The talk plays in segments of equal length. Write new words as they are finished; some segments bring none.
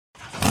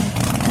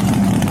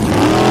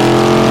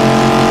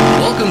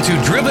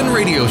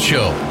Radio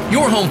Show,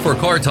 your home for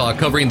car talk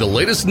covering the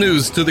latest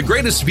news to the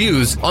greatest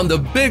views on the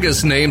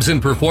biggest names in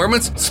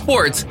performance,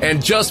 sports,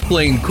 and just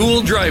plain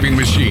cool driving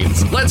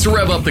machines. Let's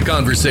rev up the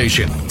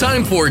conversation.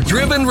 Time for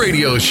Driven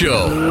Radio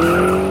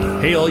Show.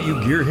 Hey, all you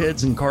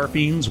gearheads and car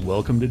fiends,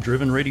 welcome to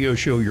Driven Radio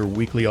Show, your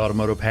weekly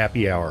automotive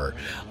happy hour.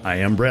 I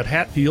am Brett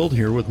Hatfield,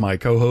 here with my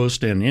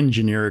co-host and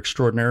engineer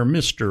extraordinaire,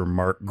 Mr.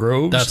 Mark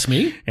Groves. That's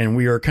me. And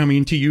we are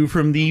coming to you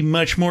from the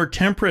much more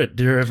temperate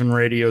Driven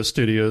Radio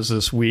studios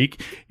this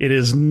week. It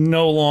is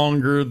no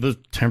longer the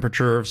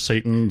temperature of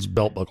Satan's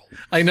belt buckle.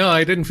 I know.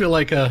 I didn't feel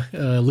like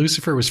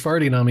Lucifer was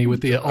farting on me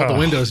with all the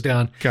windows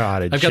down.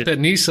 God, I've got that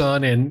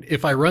Nissan, and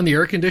if I run the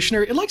air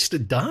conditioner, it likes to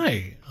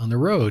die on the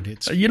road.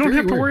 It's you don't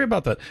have to worry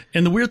about that.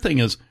 And the weird thing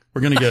is,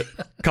 we're going to get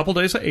a couple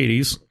days of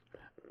 80s,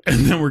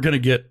 and then we're going to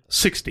get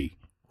 60.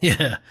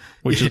 Yeah.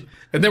 Which is,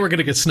 and then we're going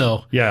to get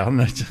snow. Yeah.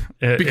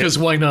 Because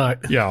why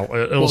not? Yeah.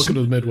 Welcome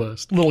to the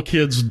Midwest. Little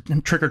kids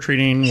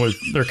trick-or-treating with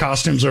their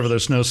costumes over their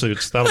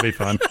snowsuits. That'll be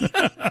fun.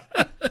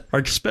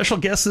 Our special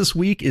guest this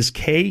week is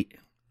Kate.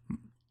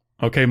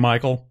 Okay,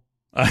 Michael.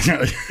 That's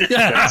good.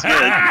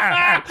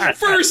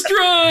 First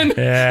run.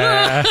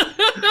 Yeah.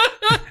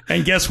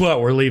 And guess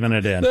what? We're leaving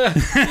it in.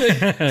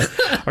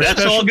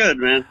 That's all good,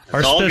 man.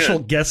 Our special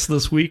guest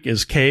this week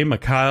is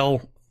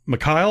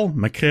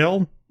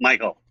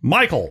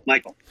Mikael.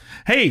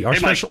 Hey, our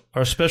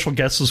special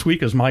guest this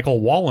week is Michael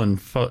Wallin,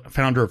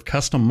 founder of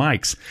Custom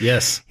Mics.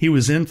 Yes. He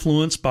was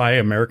influenced by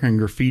American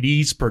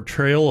Graffiti's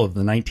portrayal of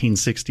the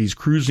 1960s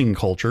cruising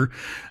culture.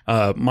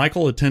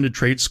 Michael attended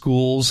trade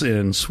schools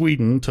in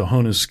Sweden to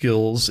hone his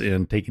skills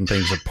in taking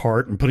things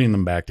apart and putting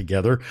them back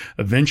together,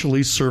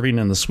 eventually serving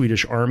in the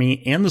Swedish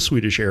Army and the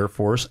Swedish Air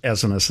Force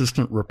as an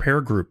assistant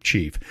repair group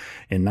chief.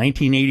 In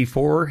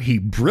 1984, he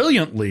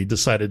brilliantly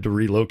decided to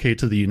relocate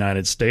to the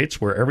United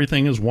States, where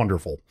everything is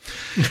wonderful.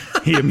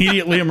 He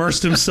immediately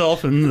immersed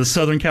himself in the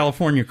Southern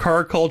California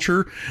car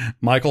culture.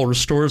 Michael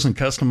restores and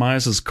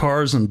customizes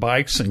cars and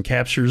bikes and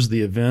captures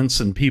the events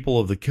and people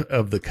of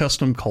the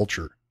custom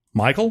culture.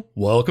 Michael,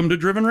 welcome to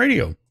Driven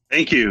Radio.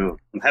 Thank you.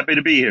 I'm happy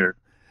to be here.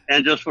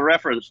 And just for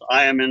reference,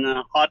 I am in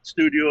a hot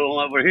studio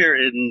over here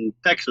in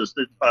Texas.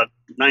 It's about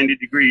 90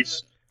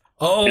 degrees.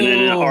 Oh, and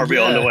then an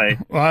RV on the way.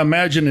 Well, I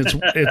imagine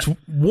it's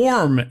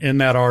warm in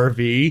that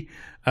RV.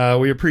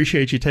 We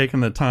appreciate you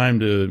taking the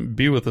time to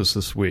be with us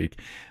this week.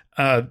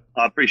 I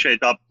appreciate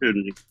the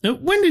opportunity.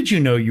 When did you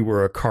know you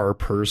were a car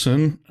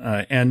person?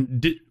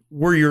 And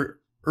were your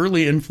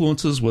early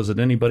influences, was it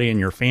anybody in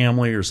your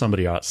family or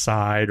somebody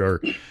outside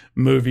or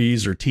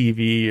movies or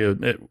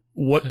TV?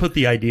 What put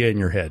the idea in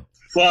your head?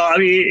 Well, I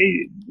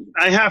mean,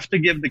 I have to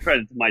give the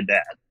credit to my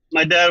dad.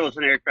 My dad was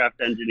an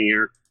aircraft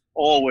engineer,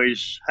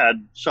 always had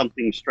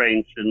something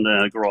strange in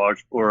the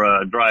garage or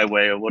a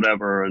driveway or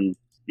whatever. And,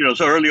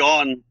 so early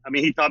on, I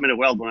mean, he taught me to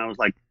weld when I was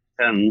like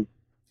 10.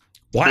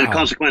 Wow. And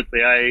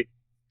consequently, I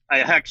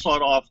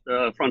hacksawed off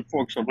the front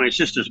forks of my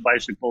sister's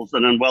bicycles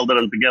and then welded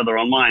them together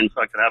on mine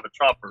so I could have a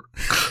chopper.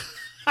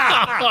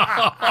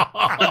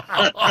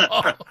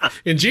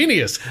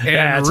 Ingenious. And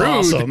that's rude.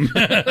 Awesome.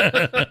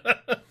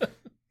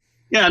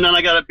 Yeah, and then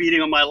I got a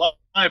beating on my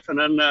life and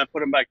then put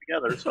them back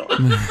together. So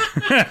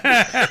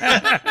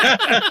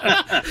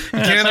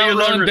Can't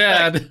outrun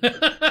Dad.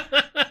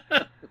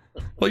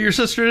 Well, your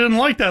sister didn't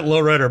like that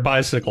lowrider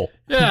bicycle.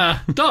 Yeah,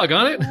 dog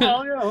on it.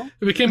 Well,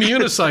 It became a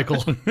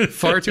unicycle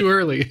far too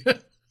early.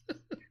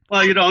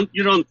 Well, you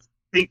don't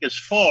think as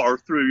far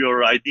through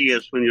your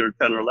ideas when you're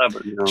 10 or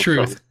 11.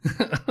 Truth.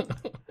 So.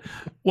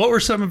 What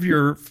were some of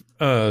your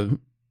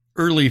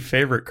early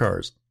favorite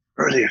cars?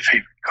 Early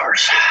favorite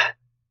cars.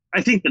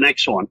 I think the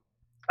next one.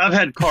 I've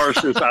had cars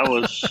since I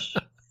was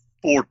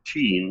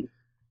 14.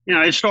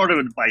 I started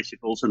with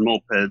bicycles and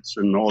mopeds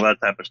and all that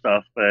type of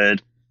stuff,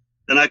 but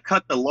then I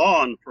cut the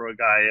lawn for a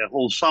guy a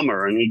whole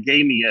summer, and he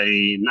gave me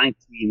a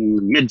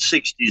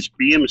mid-60s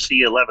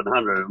BMC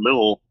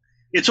 1100.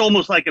 It's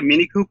almost like a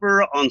Mini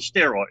Cooper on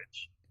steroids.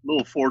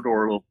 Little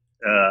four-door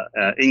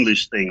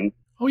English thing.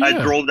 Oh, yeah.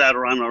 I drove that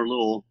around our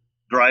little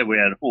driveway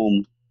at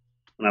home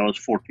when I was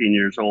 14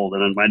 years old,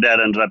 and then my dad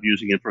ended up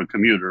using it for a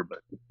commuter. But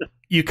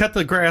you cut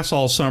the grass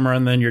all summer,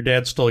 and then your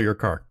dad stole your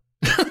car.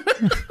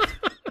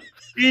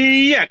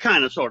 Yeah,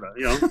 kind of, sort of,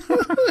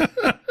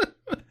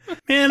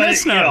 Man,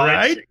 that's not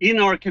right. In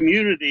our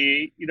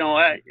community,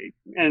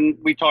 and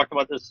we talked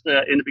about this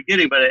in the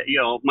beginning, but,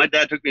 my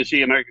dad took me to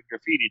see American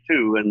Graffiti,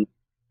 too.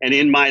 And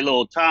in my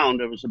little town,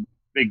 there was a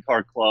big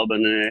car club.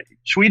 And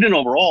Sweden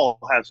overall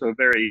has a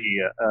very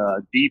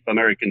deep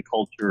American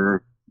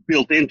culture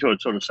built into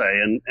it, so to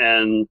say.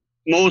 And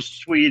most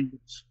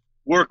Swedes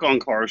work on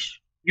cars.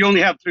 You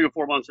only have 3 or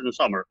 4 months in the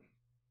summer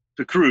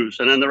to cruise.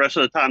 And then the rest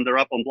of the time, they're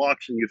up on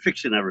blocks and you're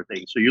fixing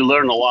everything. So you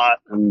learn a lot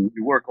and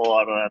you work a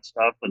lot of that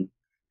stuff. And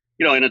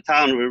in a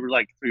town, we were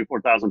like 3,000 or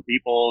 4,000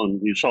 people, and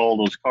you saw all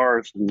those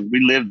cars, and we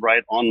lived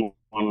right on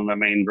one of the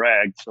main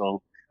drags.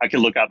 So I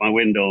could look out my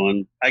window,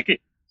 and I think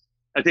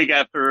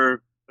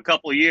after a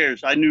couple of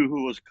years, I knew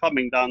who was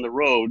coming down the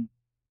road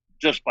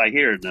just by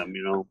hearing them,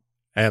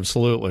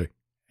 Absolutely.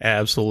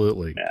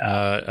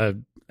 Yeah.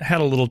 I've had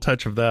a little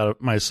touch of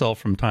that myself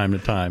from time to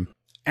time.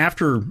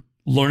 after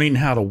learning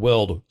how to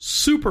weld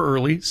super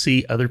early,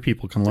 see, other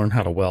people can learn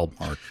how to weld,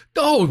 Mark.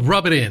 Oh,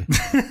 rub it in.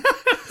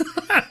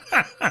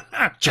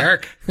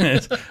 Jerk.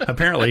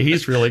 Apparently,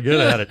 he's really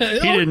good at it.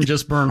 He didn't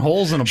just burn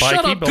holes in a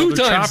bike. He built a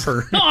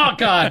chopper. Oh,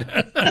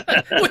 God.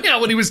 Well, yeah,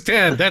 when he was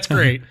 10. That's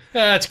great.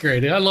 That's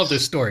great. I love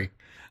this story.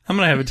 I'm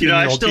going to have a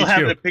 10-year-old I still teach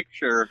have you. the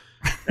picture.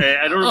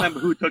 I don't remember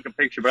who took a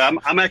picture, but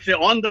I'm actually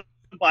on the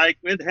bike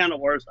with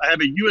handlebars. I have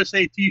a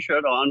USA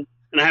T-shirt on,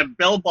 and I have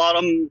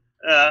bell-bottom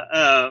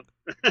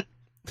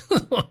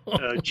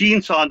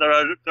jeans on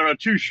that are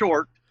too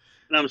short.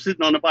 And I'm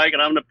sitting on the bike,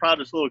 and I'm the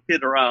proudest little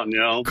kid around,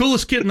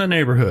 Coolest kid in the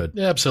neighborhood.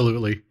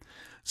 Absolutely.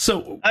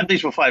 So, at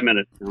least for 5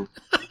 minutes.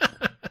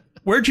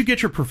 Where'd you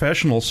get your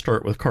professional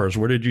start with cars?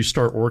 Where did you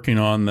start working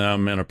on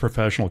them in a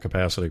professional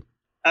capacity?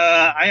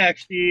 I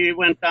actually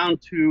went down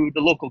to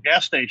the local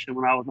gas station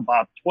when I was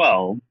about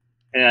 12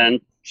 and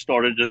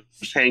started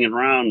just hanging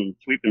around and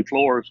sweeping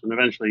floors. And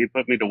eventually he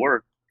put me to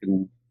work.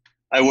 And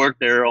I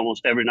worked there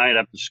almost every night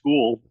after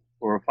school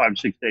for 5 or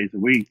 6 days a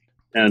week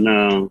and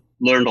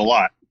learned a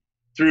lot.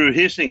 Through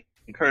his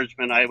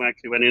encouragement, I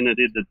actually went in and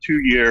did the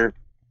 2-year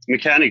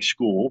mechanic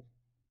school.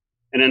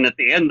 And then at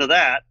the end of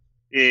that,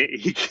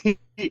 he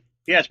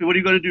asked me, "What are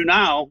you going to do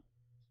now?"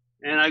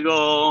 And I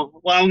go,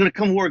 "Well, I'm going to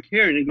come work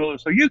here." And he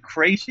goes, "Are you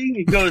crazy?"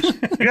 He goes,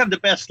 "You have the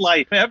best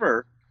life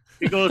ever."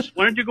 He goes,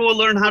 "Why don't you go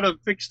learn how to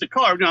fix the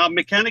car?" Now,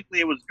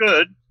 mechanically, it was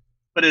good,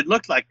 but it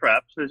looked like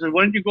crap. So he said,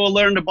 "Why don't you go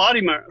learn the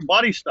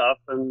body stuff?"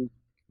 And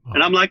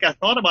I'm like, I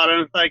thought about it.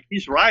 And it's like,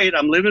 he's right.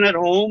 I'm living at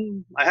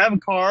home. I have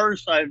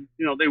cars.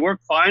 They work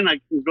fine. I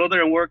can go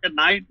there and work at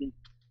night. And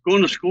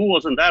going to school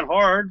wasn't that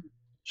hard.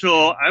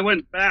 So I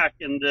went back,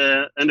 and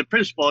the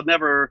principal had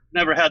never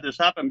had this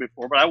happen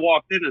before. But I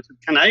walked in and said,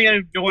 "Can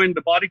I join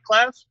the body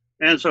class?"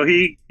 And so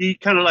he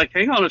kind of like,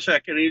 "Hang on a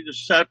second." He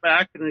just sat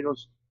back and he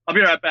goes, "I'll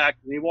be right back."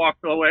 And he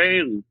walked away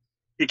and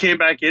he came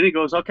back in. He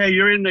goes, "Okay,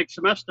 you're in next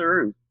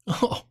semester."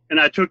 And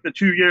I took the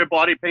 2-year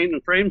body paint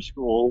and frame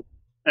school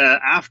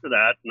after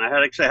that. And I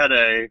had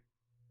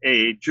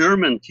a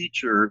German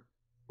teacher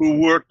who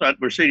worked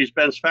at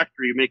Mercedes-Benz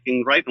factory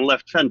making right and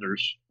left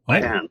fenders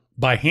by hand.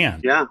 By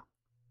hand? Yeah.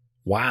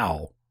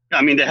 Wow.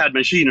 I mean, they had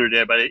machinery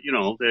there, but he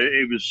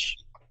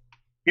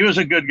was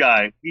a good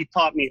guy. He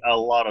taught me a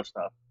lot of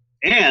stuff.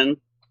 And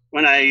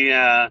when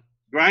I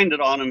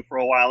grinded on him for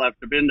a while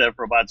after being there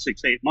for about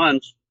 6-8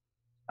 months,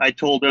 I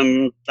told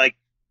him, like,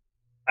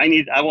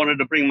 I wanted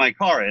to bring my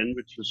car in,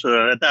 which was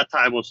at that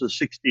time was a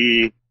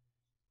 60, I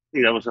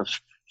think that was a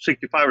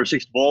 65 or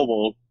 60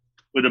 Volvo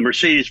with a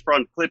Mercedes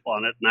front clip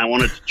on it, and I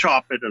wanted to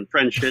chop it and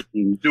French it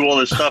and do all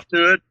this stuff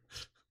to it.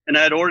 And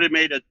I had already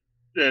made a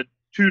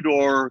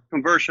 2-door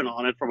conversion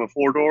on it from a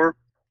 4-door.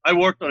 I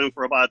worked on it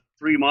for about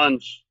 3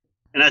 months,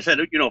 and I said,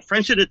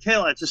 French in the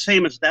tail, it's the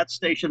same as that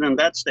station and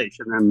that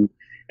station,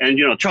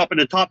 and chopping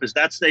the top is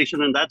that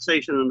station and that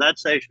station and that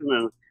station,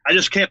 and I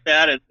just kept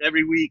at it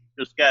every week,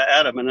 just got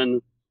at him, and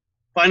then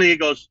finally he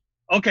goes,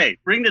 "Okay,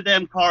 bring the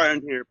damn car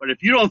in here, but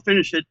if you don't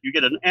finish it, you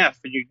get an F,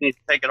 and you need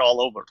to take it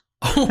all over."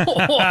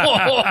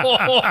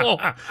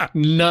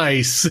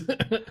 Nice.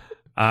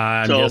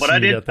 But I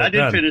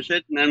did finish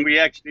it, and then we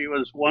actually it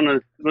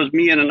was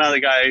me and another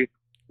guy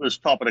was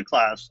top of the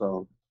class,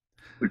 so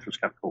which was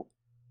kind of cool.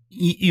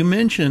 You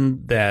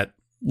mentioned that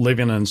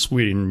living in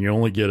Sweden, you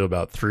only get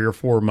about 3 or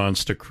 4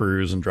 months to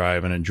cruise and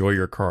drive and enjoy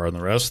your car, and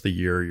the rest of the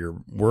year you're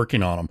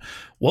working on them.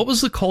 What was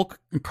the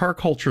car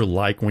culture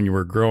like when you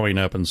were growing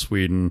up in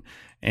Sweden,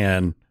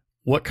 and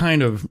what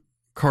kind of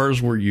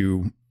cars were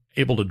you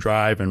able to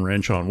drive and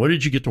wrench on? What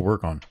did you get to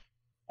work on?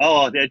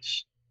 Oh,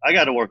 I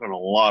got to work on a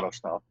lot of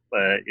stuff,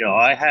 but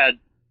I've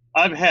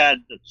had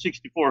the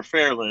 64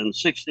 Fairlane,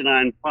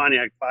 69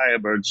 Pontiac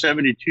Firebird,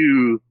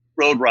 72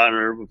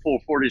 Roadrunner with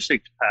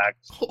 446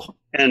 packs,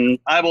 and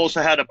I've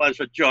also had a bunch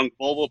of junk,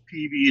 Volvo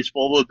PVs,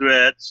 Volvo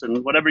Duets,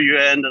 and whatever you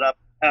ended up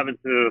having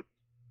to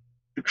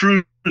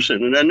cruise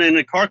in. And then in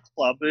the car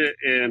club,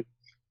 and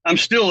I'm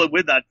still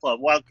with that club,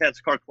 Wildcats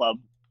Car Club,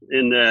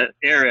 in the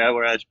area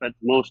where I spent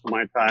most of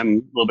my time,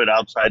 a little bit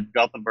outside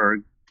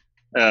Gothenburg.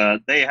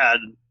 They had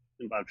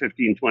about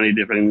 15, 20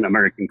 different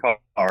American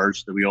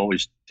cars that we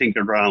always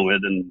tinkered around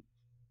with. And,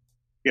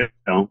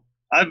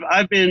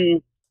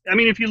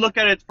 if you look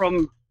at it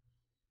from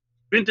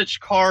vintage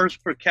cars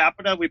per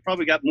capita, we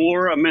probably got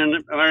more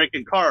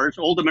American cars,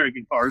 old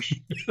American cars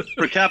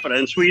per capita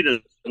in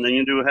Sweden than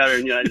you do here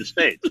in the United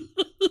States.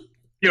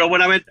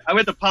 When I went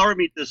to Power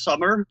Meet this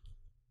summer,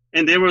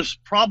 and there was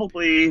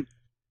probably,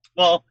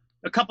 a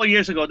couple of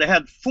years ago, they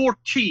had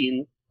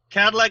 14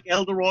 Cadillac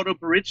Eldorado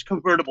Barritz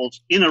convertibles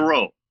in a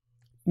row.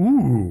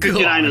 Ooh,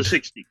 59 and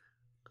 60.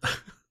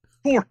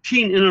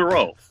 14 in a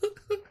row.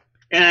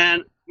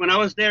 And when I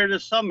was there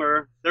this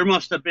summer, there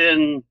must have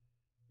been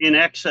in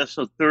excess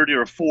of 30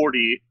 or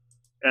 40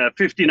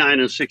 59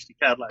 and 60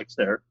 Cadillacs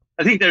there.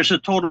 I think there's a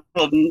total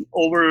of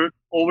over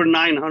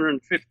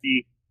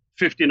 950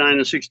 59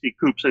 and 60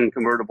 coupes and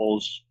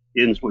convertibles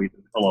in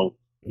Sweden alone.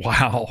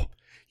 Wow.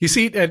 You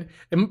see, and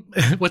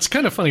what's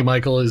kind of funny,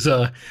 Michael, is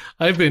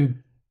I've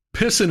been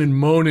pissing and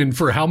moaning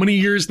for how many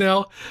years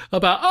now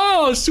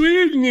about,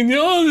 Sweden,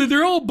 and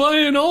they're all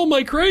buying all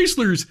my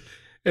Chryslers.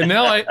 And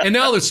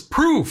now it's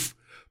proof.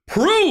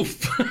 Well,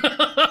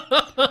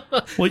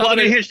 I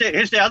mean, here's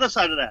the other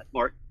side of that,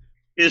 Mark,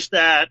 is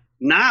that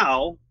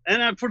now,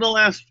 and for the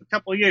last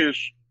couple of years,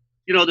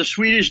 the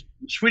Swedish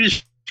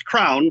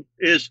crown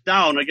is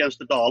down against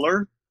the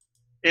dollar.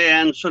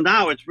 And so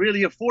now it's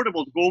really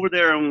affordable to go over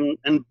there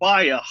and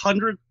buy a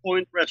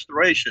 100-point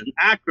restoration,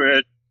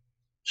 accurate,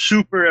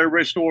 super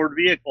restored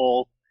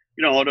vehicle,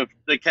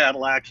 the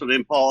Cadillacs or the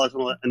Impalas,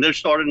 and they're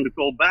starting to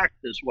go back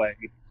this way.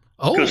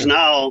 Because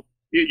now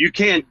you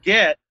can't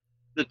get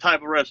the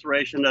type of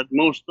restoration that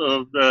most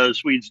of the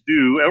Swedes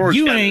do. Or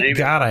you ain't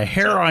got a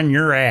hair on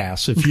your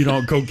ass if you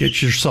don't go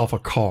get yourself a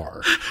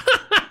car.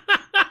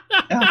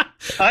 Yeah.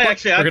 I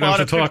bought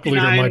a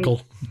 59,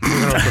 Michael.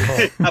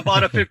 I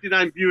bought a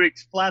 59 Buick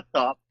flat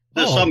top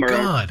this summer.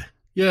 God.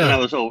 Yeah. When I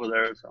was over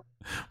there. So.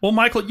 Well,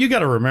 Michael, you got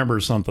to remember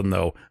something,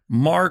 though.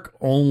 Mark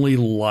only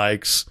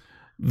likes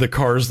the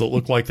cars that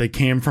look like they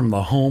came from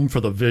the home for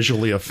the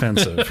visually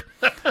offensive.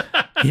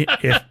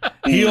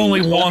 He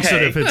only wants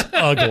it if it's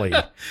ugly.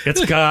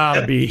 It's got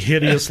to be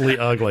hideously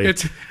ugly.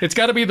 It's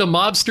got to be the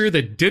mobster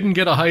that didn't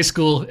get a high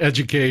school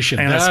education.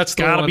 And it's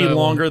got to be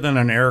longer than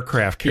an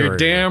aircraft carrier. You're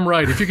damn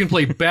right. If you can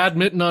play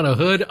badminton on a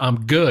hood,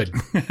 I'm good.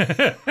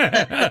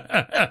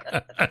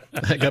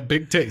 I got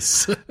big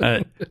tastes.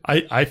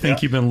 I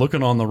think you've been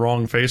looking on the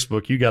wrong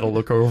Facebook. You got to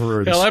look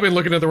over. Hell, I've been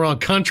looking at the wrong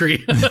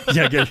country.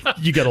 Yeah,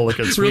 you got to look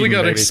at Sweden. Really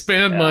got to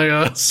expand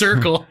my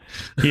circle.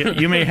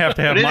 You may have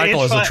to have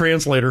Michael as a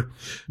translator.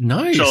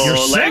 Nice.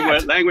 So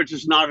language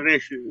is not an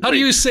issue. How do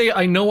you say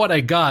 "I know what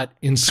I got"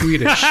 in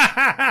Swedish?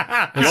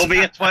 You'll be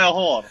at 12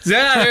 hole.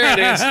 Yeah, there it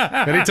is.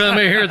 Anytime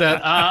I hear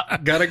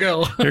that, gotta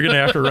go. You're gonna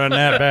have to run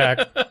that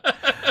back.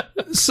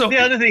 So the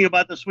other thing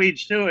about the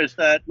Swedes too is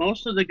that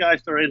most of the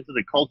guys that are into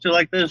the culture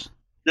like this,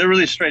 they're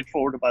really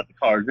straightforward about the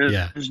cars.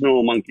 There's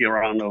no monkey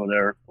around over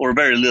there, or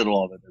very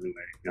little of it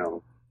anyway.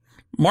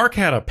 Mark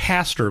had a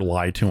pastor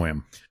lie to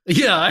him.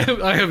 Yeah,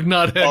 I have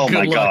not had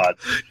good luck. God.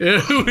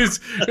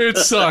 It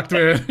sucked,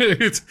 man.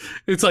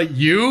 It's like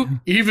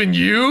even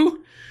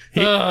you.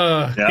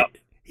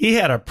 He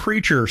had a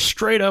preacher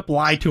straight up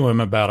lie to him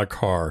about a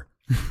car.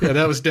 Yeah,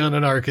 that was down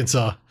in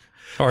Arkansas.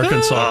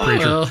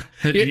 Preacher.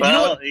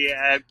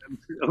 Yeah,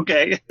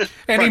 okay.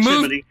 And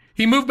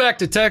he moved back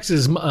to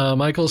Texas,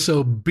 Michael,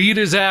 so beat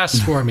his ass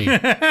for me.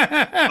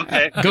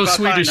 Okay. Go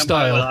Swedish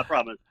style. I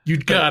promise. You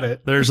got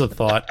it. There's a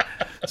thought.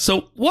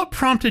 So what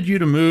prompted you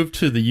to move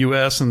to the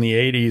U.S. in the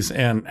 80s,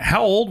 and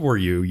how old were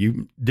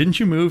you? Didn't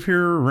you move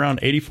here around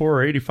 84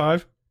 or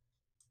 85?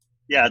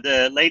 Yeah,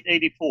 the late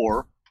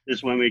 84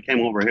 is when we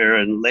came over here,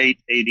 and late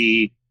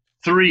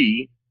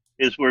 83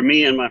 is where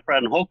me and my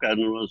friend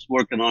Håkan was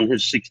working on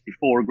his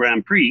 64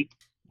 Grand Prix.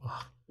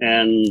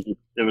 And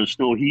there was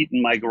no heat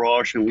in my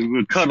garage, and we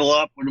would cuddle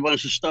up with a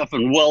bunch of stuff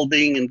and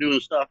welding and doing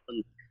stuff.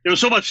 And there was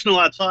so much snow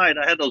outside.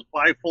 I had those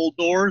bifold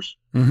doors.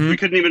 Mm-hmm. We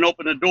couldn't even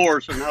open the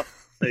doors or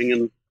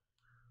nothing.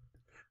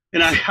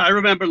 And I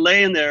remember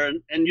laying there,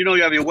 and you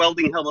have your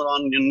welding helmet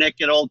on, and your neck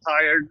get all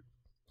tired.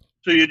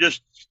 So you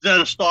just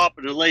then stop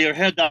and lay your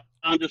head down,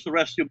 just to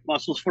rest your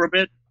muscles for a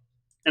bit.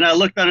 And I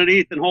looked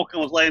underneath, and Håkan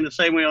was laying the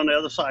same way on the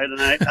other side.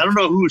 And I don't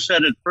know who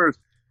said it first,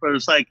 but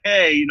it's like,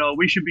 hey,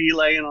 we should be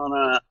laying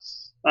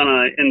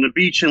in the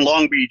beach in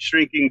Long Beach,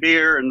 drinking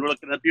beer and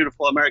looking at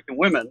beautiful American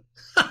women.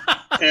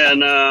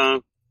 And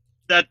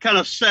that kind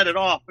of set it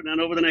off. And then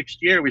over the next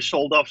year, we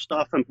sold off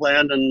stuff and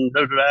planned and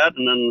did that.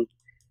 And then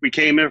we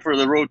came here for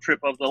the road trip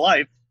of the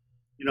life,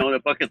 the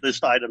bucket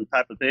list item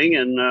type of thing.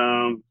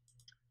 And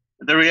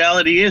the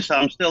reality is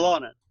I'm still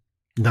on it.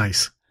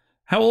 Nice.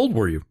 How old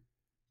were you?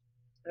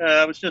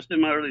 I was just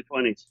in my early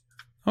 20s.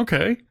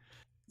 Okay.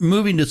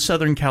 Moving to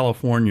Southern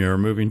California or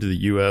moving to the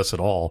U.S. at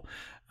all,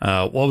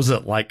 what was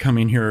it like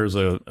coming here as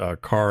a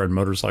car and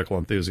motorcycle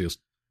enthusiast?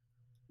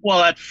 Well,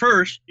 at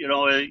first,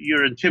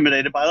 you're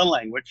intimidated by the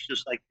language,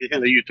 just like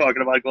you're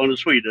talking about going to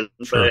Sweden.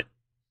 Sure.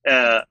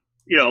 But,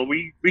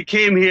 we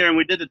came here and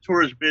we did a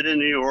tourist bit in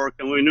New York,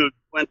 and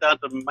went down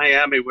to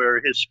Miami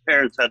where his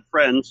parents had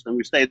friends, and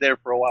we stayed there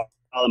for a while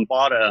and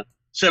bought a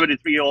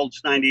 73-year-old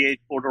 98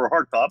 four-door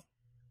hardtop,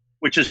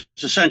 which is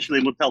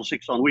essentially Motel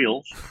 6 on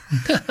wheels.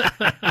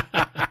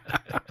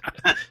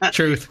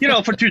 Truth.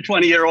 For two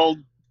 20-year-old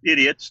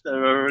idiots that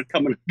are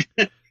coming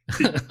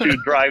to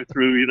drive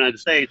through the United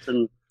States.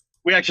 And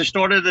we actually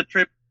started the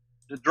trip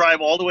to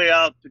drive all the way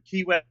out to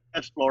Key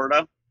West,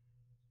 Florida,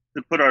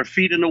 to put our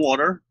feet in the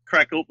water,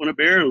 crack open a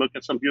beer, and look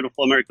at some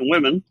beautiful American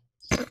women.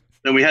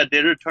 Then we had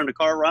dinner, turned the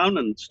car around,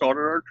 and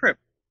started our trip.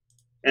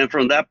 And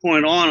from that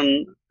point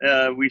on,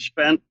 we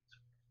spent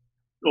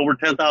over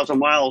 10,000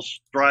 miles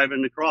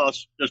driving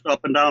across, just up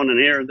and down and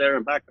here and there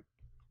and back.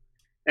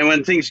 And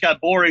when things got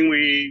boring,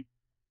 we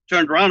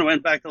turned around and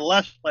went back to the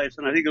last place.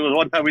 And I think it was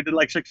one time we did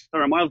like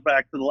 600 miles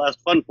back to the last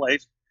fun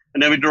place.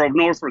 And then we drove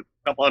north for a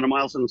couple hundred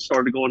miles and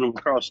started going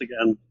across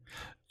again.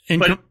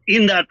 But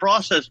in that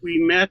process, we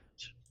met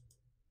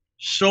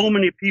so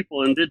many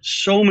people and did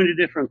so many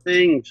different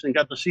things and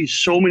got to see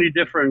so many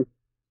different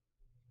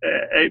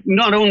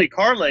not only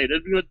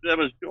correlated, that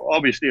was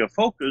obviously a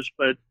focus,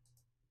 but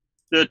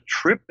the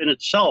trip in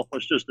itself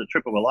was just a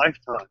trip of a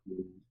lifetime.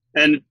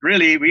 And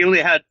really, we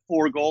only had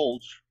 4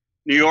 goals: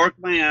 New York,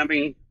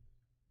 Miami,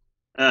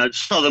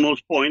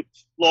 southernmost point,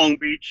 Long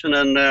Beach, and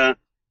then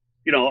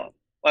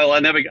I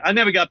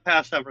never got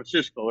past San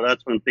Francisco.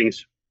 That's when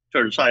things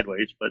turned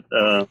sideways. But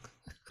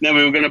then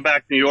we were going to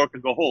back to New York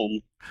and go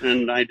home,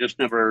 and I just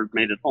never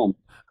made it home.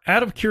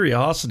 Out of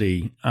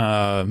curiosity,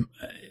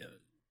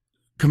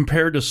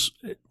 compared to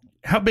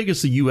how big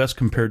is the U.S.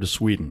 compared to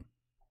Sweden?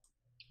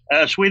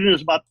 Sweden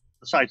is about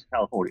the size of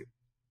California.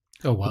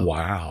 Oh, wow.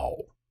 Wow.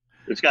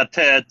 It's got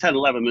 10,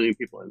 11 million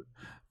people in it.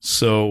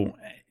 So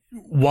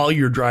while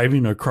you're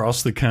driving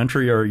across the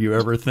country, are you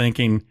ever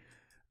thinking,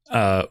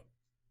 how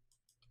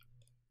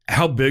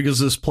big is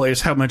this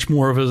place? How much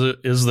more of it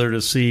is there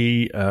to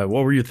see? What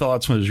were your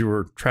thoughts as you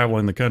were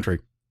traveling the country?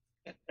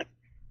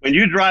 When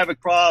you drive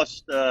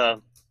across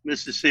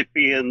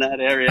Mississippi and that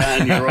area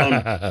and you're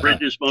on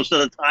bridges most of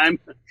the time,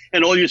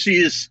 and all you see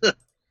is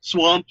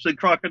swamps and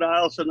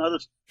crocodiles and other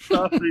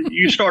stuff,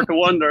 you start to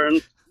wonder.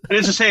 And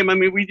it's the same. I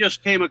mean, we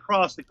just came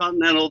across the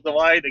Continental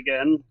Divide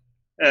again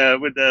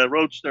with the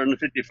Roadster and the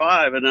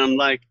 55, and I'm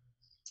like,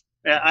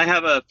 I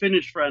have a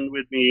Finnish friend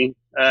with me,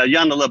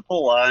 Janne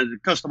Lepola, a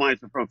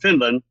customizer from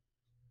Finland,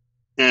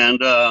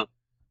 and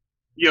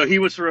he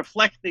was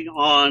reflecting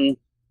on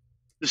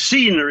the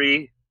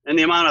scenery and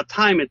the amount of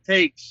time it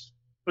takes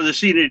for the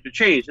scenery to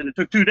change, and it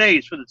took 2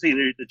 days for the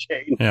scenery to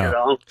change.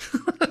 Yeah.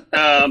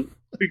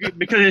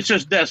 Because it's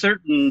just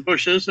desert and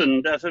bushes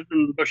and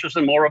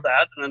more of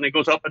that, and then it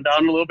goes up and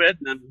down a little bit,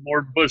 and then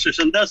more bushes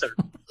and desert.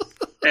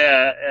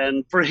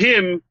 And for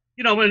him,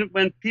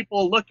 when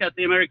people look at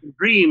the American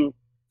dream,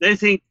 they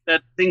think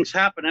that things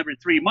happen every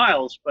 3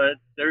 miles, but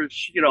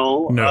there's,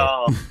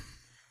 no,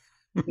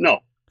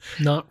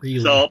 Not really.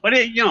 So, but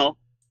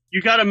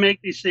you got to make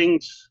these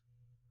things.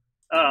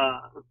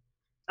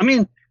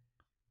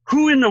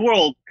 Who in the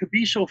world could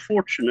be so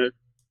fortunate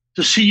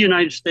to see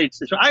United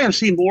States? I have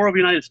seen more of the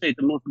United States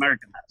than most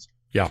Americans has.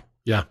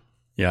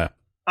 Yeah.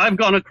 I've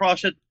gone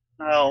across it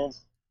now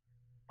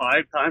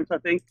 5 times, I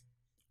think.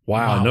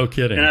 Wow. No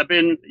kidding. And I've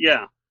been,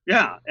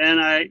 and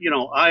I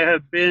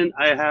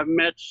have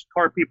met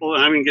car people,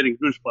 and I'm getting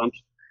goosebumps.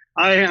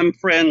 I am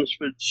friends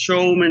with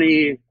so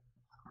many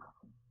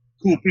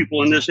cool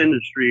people in this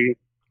industry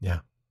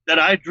that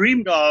I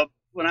dreamed of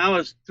when I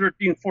was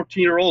 13,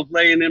 14-year-old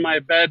laying in my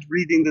bed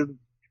reading the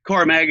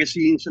car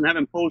magazines and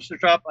having posters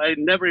up. I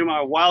never in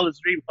my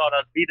wildest dream thought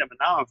I'd meet them. And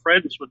now I'm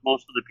friends with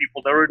most of the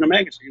people that were in the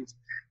magazines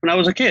when I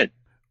was a kid.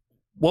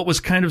 What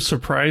was kind of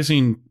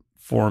surprising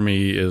for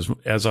me is,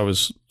 as I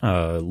was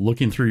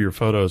looking through your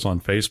photos on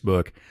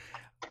Facebook,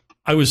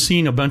 I was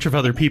seeing a bunch of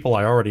other people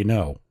I already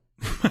know.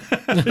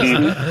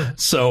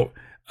 So,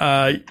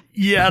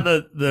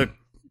 the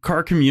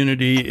car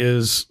community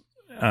is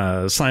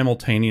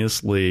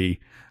simultaneously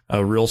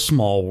a real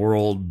small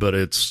world, but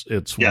it's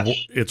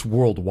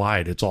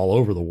worldwide. It's all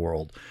over the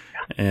world,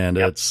 and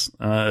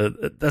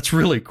that's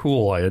really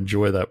cool. I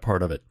enjoy that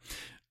part of it.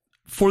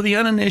 For the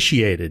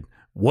uninitiated,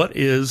 what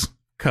is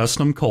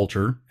custom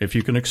culture, if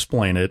you can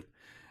explain it,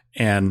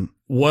 and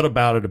what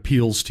about it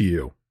appeals to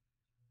you?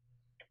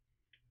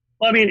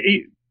 Well, I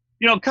mean,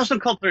 custom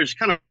culture is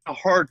kind of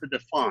hard to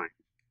define.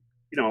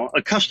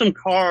 A custom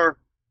car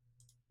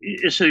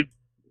is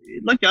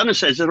like Janne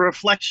says, a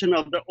reflection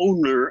of the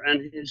owner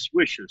and his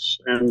wishes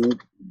and,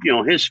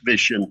 his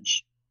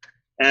visions.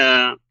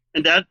 And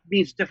that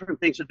means different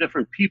things to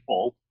different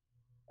people.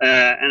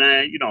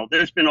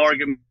 There's been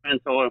argument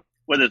on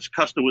whether it's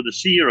custom with a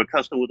C or a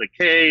custom with a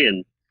K.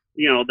 And,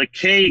 the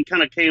K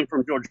kind of came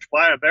from George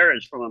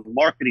Barris from a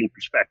marketing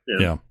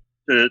perspective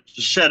to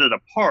set it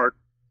apart.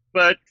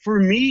 But for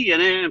me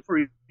and for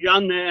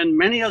Janne and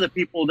many other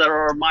people that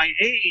are my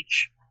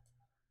age,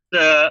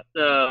 the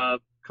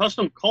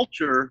custom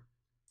culture,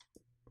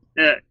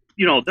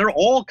 they're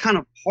all kind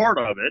of part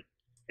of it.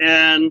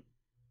 And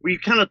we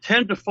kind of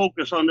tend to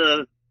focus on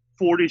the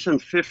 40s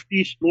and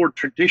 50s, more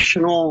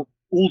traditional,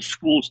 old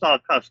school style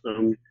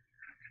custom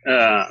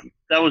that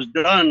was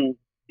done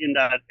in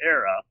that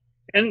era.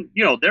 And,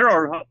 there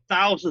are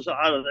thousands of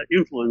other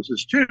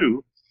influences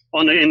too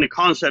in the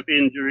concept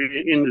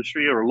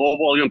industry or low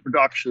volume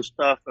production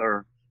stuff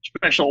or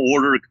special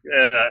order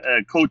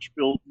coach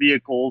built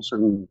vehicles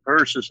and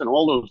hearses and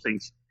all those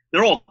things.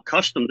 They're all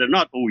custom. They're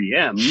not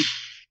OEM,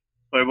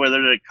 but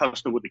whether they're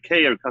custom with a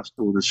K or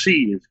custom with a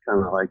C is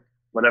kind of like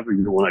whatever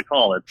you want to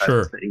call it, type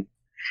of thing.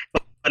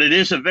 But it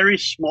is a very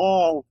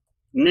small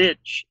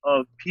niche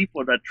of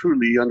people that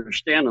truly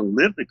understand and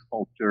live the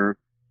culture.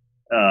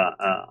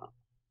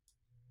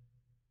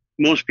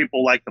 Most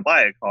people like to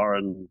buy a car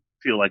and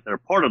feel like they're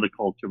part of the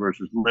culture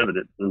versus living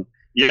it. And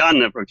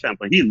Janne, for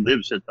example, he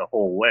lives it the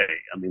whole way.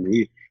 I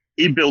mean,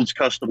 he builds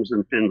customs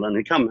in Finland.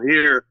 He come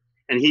here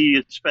and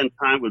he spent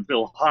time with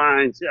Bill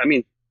Hines. I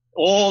mean,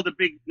 all the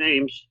big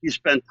names he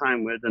spent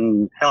time with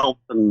and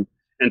helped and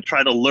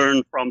try to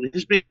learn from.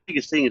 His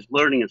biggest thing is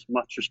learning as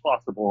much as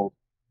possible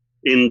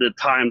in the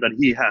time that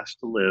he has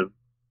to live.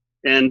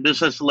 And this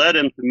has led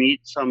him to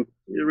meet some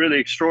really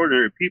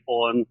extraordinary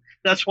people. And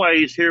that's why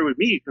he's here with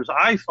me, because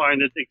I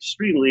find it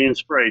extremely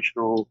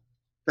inspirational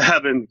to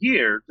have him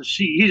here, to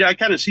see, I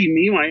kind of see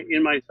me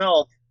in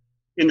myself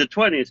in the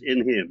 20s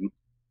in him.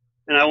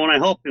 And I want to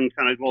help him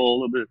kind of go a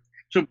little bit.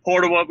 So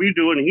part of what we're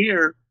doing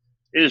here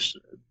is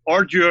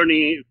our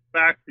journey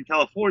back to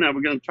California.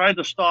 We're going to try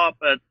to stop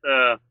at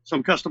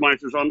some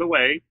customizers on the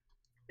way.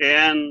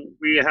 And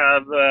we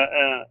have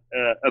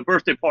a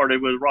birthday party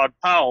with Rod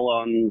Powell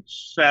on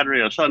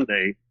Saturday or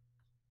Sunday.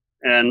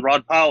 And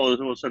Rod Powell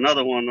was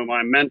another one of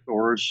my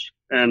mentors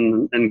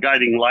and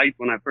guiding light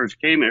when I first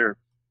came here.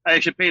 I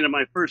actually painted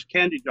my first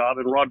candy job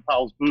in Rod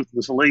Powell's booth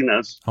in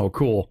Salinas. Oh,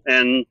 cool.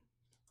 And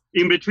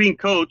in between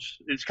coats,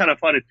 it's kind of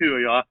funny too.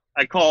 You know,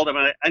 I called him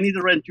and I need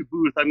to rent your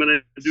booth. I'm going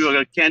to do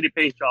a candy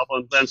paint job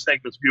on Glenn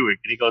Stegman's Buick.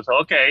 And he goes,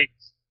 okay.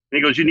 And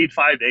he goes, you need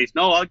 5 days.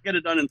 No, I'll get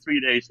it done in 3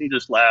 days. And he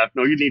just laughed.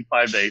 No, you need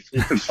 5 days.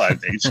 It took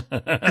 5 days.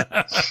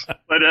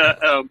 But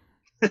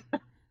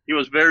he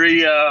was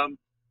very,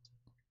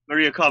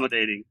 very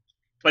accommodating.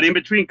 But in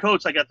between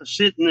coats, I got to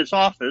sit in his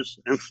office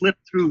and flip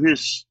through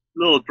his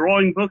little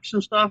drawing books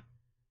and stuff.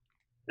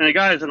 And the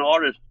guy is an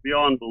artist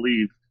beyond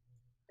belief.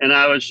 And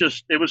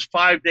it was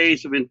 5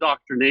 days of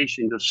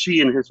indoctrination, just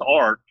seeing his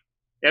art.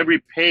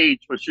 Every page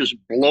was just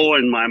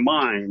blowing my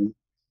mind.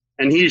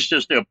 And he's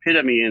just the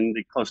epitome in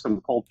the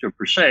custom culture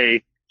per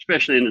se,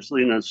 especially in the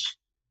Salinas,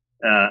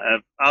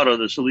 out of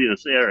the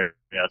Salinas area,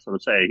 so to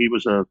say. He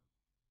was a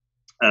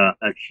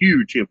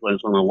huge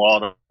influence on a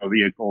lot of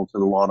vehicles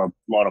and a lot of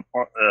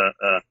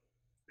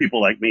people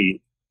like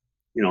me.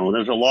 You know,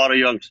 there's a lot of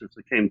youngsters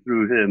that came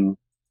through him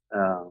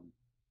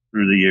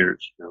through the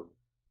years. You know.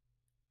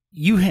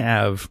 You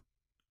have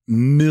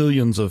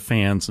millions of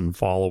fans and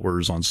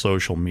followers on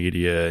social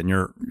media, and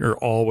you're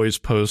always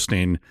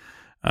posting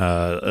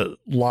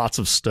lots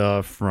of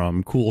stuff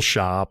from cool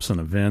shops and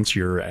events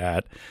you're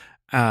at.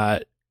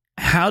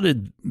 How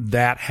did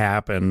that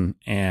happen,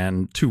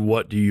 and to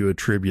what do you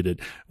attribute it?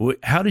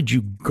 How did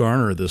you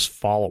garner this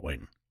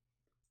following?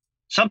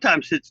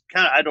 Sometimes it's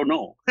kind of, I don't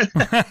know.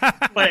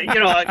 But, you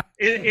know,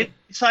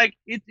 it's like,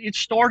 it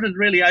started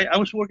really, I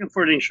was working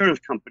for an insurance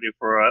company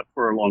for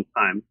a long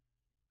time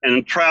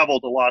and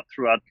traveled a lot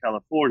throughout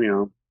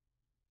California.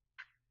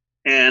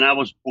 And I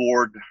was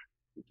bored,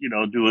 you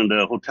know, doing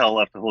the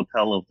hotel after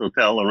hotel after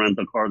hotel, a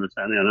rental car, this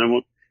and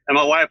that. And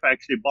my wife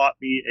actually bought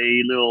me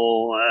a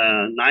little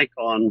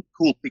Nikon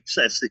Coolpix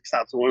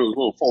S6000, one of those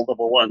little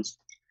foldable ones.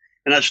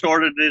 And I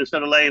started,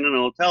 instead of laying in a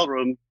hotel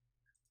room,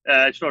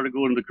 I started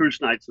going to cruise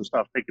nights and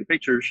stuff, taking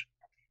pictures.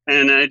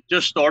 And I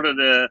just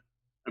started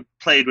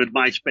played with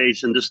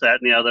MySpace and this, that,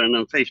 and the other. And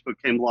then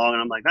Facebook came along,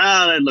 and I'm like,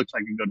 that looks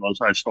like a good one.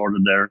 So I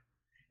started there.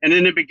 And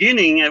in the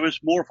beginning, it was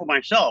more for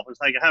myself. It's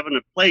like having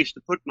a place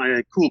to put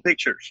my cool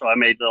pictures. So I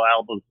made little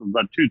albums with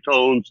about two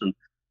tones and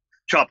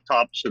chop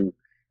tops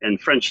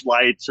and French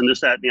lights and this,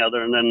 that, and the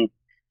other. And then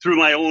through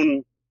my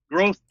own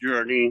growth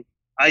journey,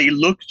 I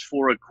looked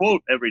for a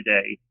quote every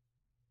day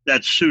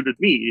that suited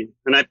me.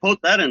 And I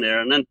put that in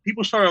there. And then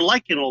people started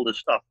liking all this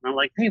stuff. And I'm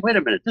like, hey, wait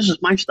a minute. This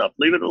is my stuff.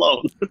 Leave it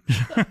alone.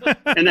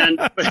 And then,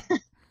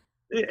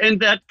 and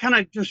that kind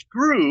of just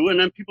grew. And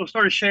then people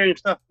started sharing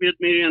stuff with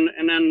me.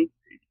 And then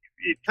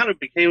it kind of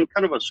became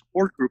kind of a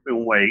support group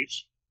in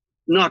ways,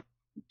 not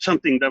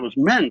something that was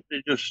meant.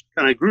 It just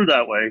kind of grew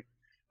that way.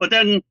 But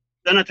then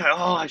I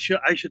thought,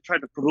 I should try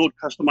to promote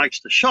Custom Mike's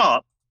the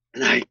shop.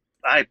 And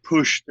I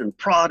pushed and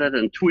prodded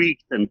and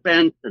tweaked and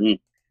bent and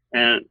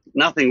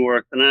nothing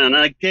worked. And then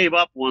I gave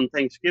up one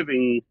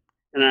Thanksgiving,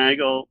 and I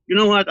go, you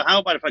know what? How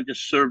about if I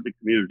just serve the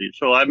community?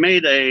 So I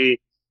made a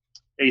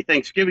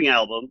Thanksgiving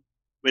album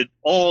with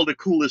all the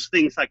coolest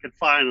things I could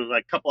find. It was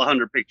like a couple of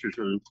hundred pictures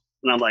of them.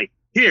 And I'm like,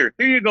 here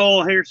you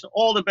go. Here's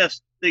all the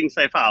best things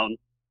I found.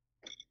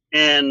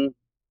 And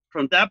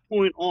from that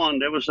point on,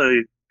 there was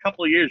a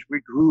couple of years we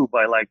grew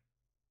by like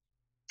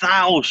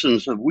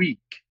thousands a week.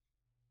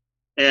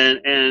 And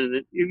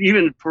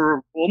even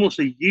for almost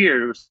a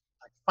year, it was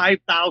like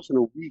 5,000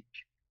 a week.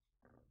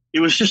 It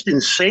was just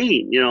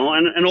insane, you know,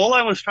 and all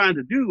I was trying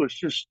to do was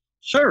just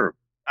serve.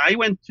 I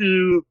went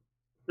to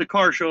the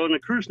car show and the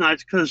cruise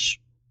nights because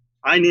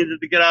I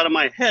needed to get out of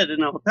my head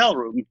in a hotel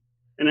room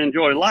and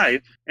enjoy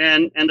life.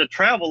 And the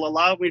travel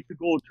allowed me to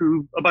go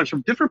to a bunch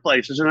of different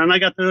places. And then I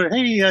got to,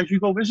 hey, as you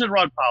go visit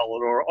Rod Powell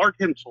or Art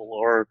Himsel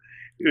or,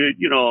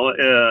 you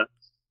know,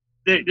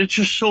 there's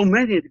just so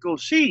many to go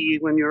see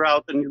when you're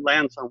out and you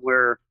land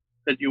somewhere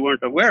that you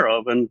weren't aware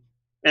of. And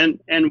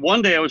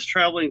one day I was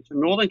traveling to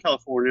Northern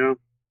California,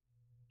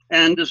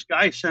 and this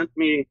guy sent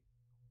me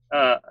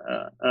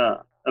a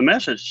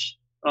message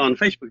on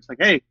Facebook. It's like,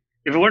 hey,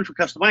 if it weren't for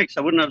Custom Mike's,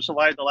 I wouldn't have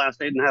survived the last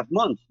 8.5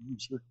 months.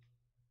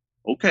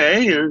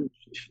 Okay, and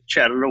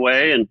chatted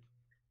away. And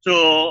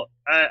so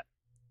I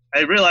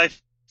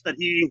realized that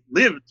he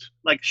lived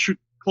like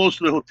close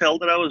to the hotel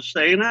that I was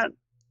staying at.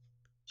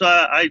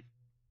 So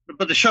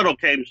but the shuttle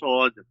came,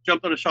 so I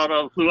jumped on the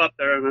shuttle, flew up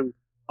there, and then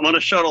I'm on a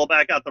shuttle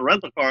back out the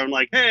rental car. I'm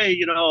like, hey,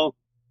 you know,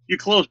 you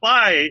close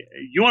by.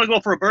 You want to go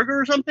for a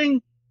burger or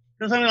something?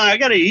 Because I mean, I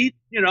got to eat,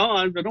 you know.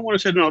 I don't want to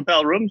sit in a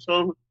hotel room.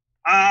 So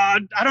I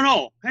don't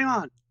know. Hang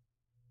on.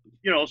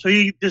 So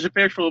he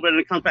disappears for a little bit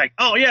and comes back.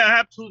 Oh, yeah,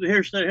 absolutely.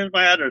 Here's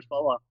my address,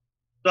 blah, blah.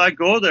 So I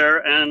go there,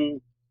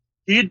 and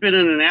he had been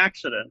in an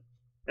accident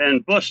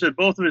and busted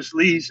both of his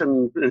knees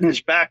and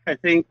his back, I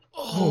think.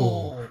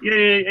 Oh. Yeah,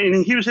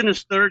 and he was in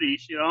his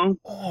 30s,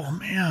 Oh,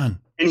 man.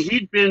 And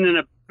he'd been in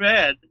a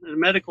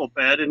medical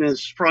bed in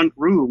his front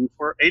room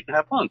for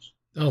 8.5 months.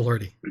 Oh,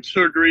 Lordy. With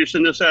surgeries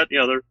and this, that, and the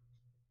other.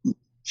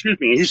 Excuse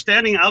me. He's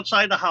standing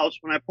outside the house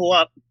when I pull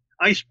up,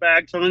 ice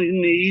bags on his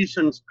knees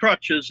and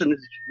crutches, and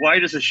it's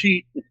white as a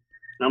sheet. And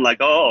I'm like,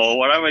 oh,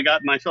 what have I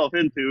gotten myself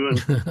into? And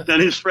then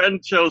his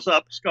friend shows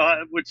up, Scott,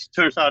 which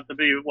turns out to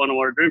be one of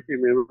our dream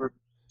team members,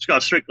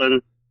 Scott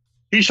Strickland.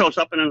 He shows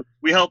up, and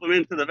we help him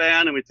into the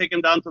van, and we take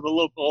him down to the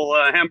local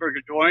hamburger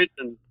joint.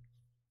 And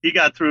he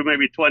got through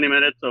maybe 20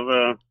 minutes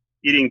of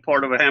eating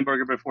part of a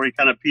hamburger before he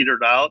kind of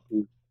petered out.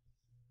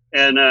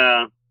 And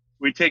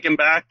we take him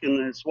back,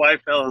 and his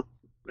wife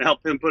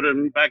helped him put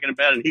him back in the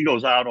bed, and he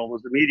goes out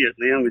almost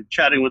immediately. And we're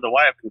chatting with the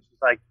wife, and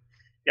she's like,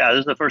 yeah, this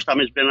is the first time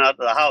he's been out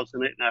of the house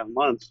in 8.5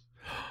 months.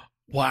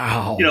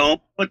 Wow.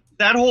 But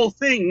that whole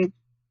thing,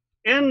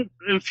 and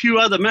a few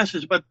other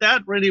messages, but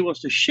that really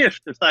was the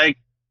shift. It's like,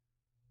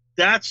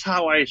 that's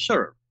how I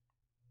serve.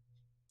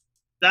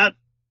 That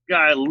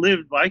guy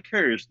lived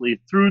vicariously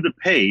through the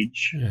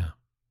page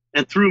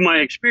and through my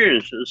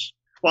experiences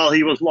while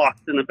he was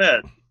locked in a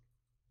bed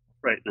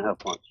for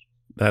 8.5 months.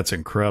 That's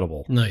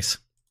incredible. Nice.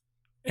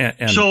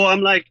 And so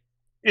I'm like,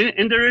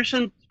 and there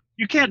isn't,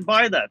 you can't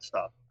buy that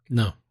stuff.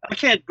 No. I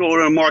can't go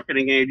to a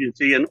marketing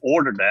agency and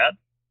order that.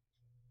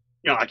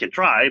 I can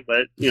try,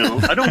 but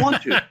I don't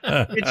want to.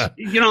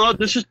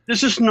 It's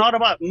this is not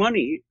about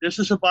money. This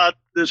is about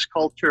this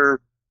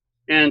culture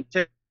and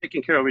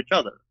taking care of each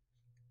other.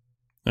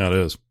 It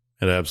is.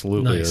 It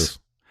absolutely is.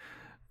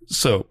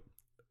 So,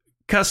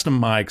 Custom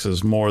Mics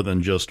is more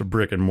than just a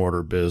brick and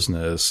mortar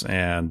business,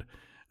 and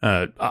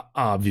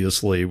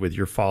obviously with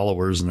your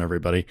followers and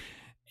everybody,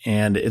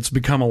 and it's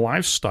become a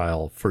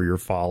lifestyle for your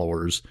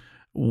followers.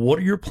 What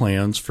are your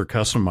plans for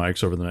Custom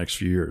Mics over the next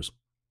few years?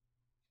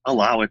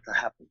 Allow it to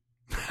happen.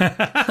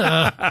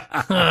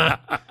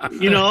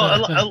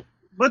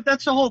 But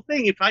that's the whole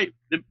thing. If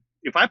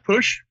I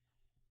push,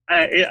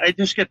 I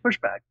just get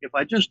pushback. If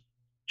I just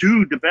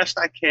do the best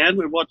I can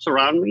with what's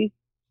around me,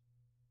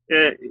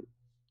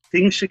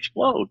 things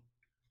explode.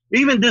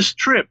 Even this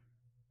trip,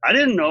 I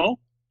didn't know.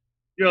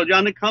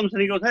 Johnny comes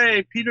and he goes,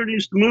 "Hey, Peter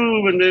needs to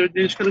move, and they're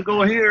just going to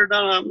go here." And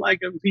I'm like,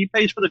 "If he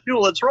pays for the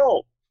fuel, let's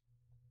roll."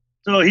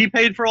 So he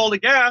paid for all the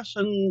gas,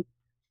 and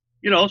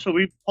so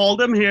we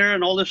hauled him here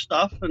and all this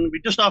stuff, and we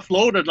just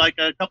offloaded like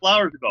a couple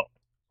hours ago.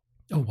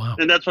 Oh wow!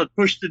 And that's what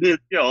pushed it.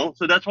 So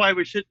that's why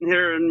we're sitting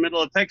here in the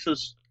middle of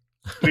Texas.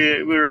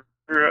 We're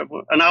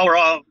an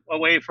hour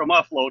away from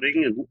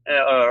offloading, and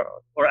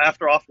or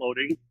after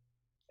offloading.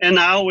 And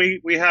now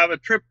we have a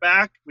trip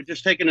back. We're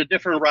just taking a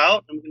different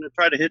route. I'm going to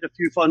try to hit a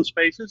few fun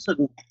spaces.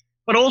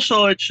 But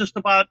also it's just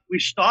about, we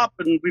stop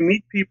and we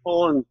meet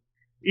people, and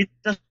it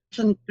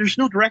doesn't, there's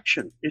no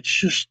direction. It's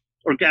just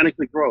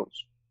organically grows.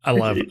 I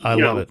love it. I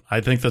love it.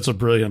 I think that's a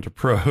brilliant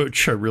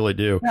approach. I really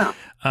do.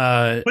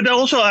 Yeah. But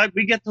also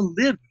we get to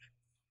live.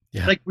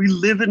 Yeah. Like we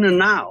live in the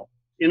now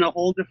in a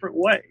whole different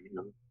way.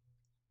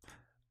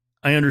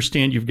 I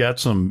understand you've got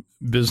some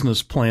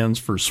business plans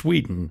for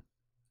Sweden.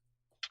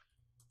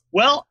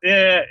 Well,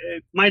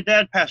 my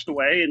dad passed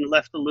away and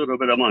left a little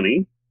bit of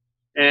money.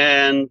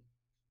 And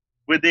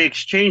with the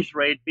exchange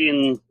rate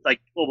being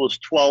like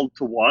almost 12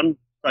 to 1,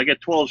 I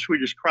get 12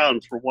 Swedish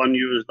crowns for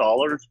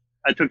 $1.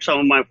 I took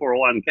some of my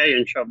 401k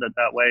and shoved it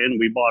that way, and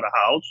we bought a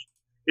house.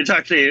 It's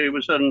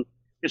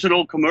an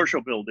old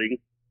commercial building.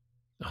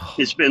 Oh.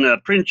 It's been a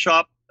print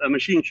shop, a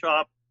machine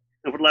shop,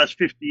 and for the last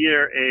 50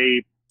 years,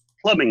 a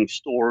plumbing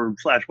store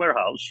 /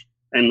 warehouse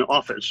and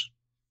office.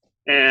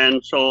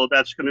 And so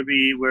that's going to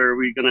be where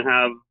we're going to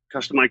have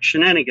customized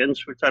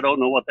shenanigans, which I don't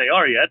know what they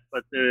are yet,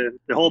 but the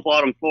whole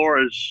bottom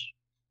floor is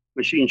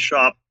machine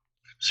shop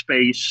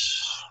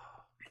space.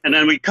 And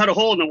then we cut a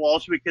hole in the wall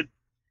so we could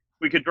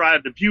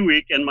drive the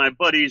Buick and my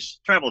buddy's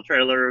travel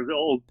trailer, the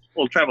old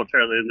travel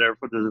trailer in there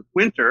for the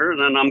winter. And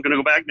then I'm going to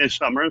go back this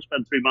summer and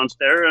spend 3 months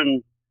there.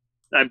 And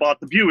I bought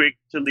the Buick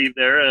to leave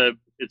there.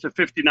 It's a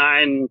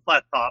 59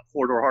 flat top,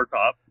 4-door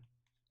hardtop.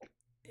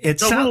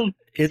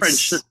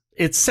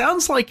 It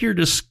sounds like you're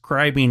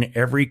describing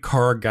every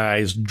car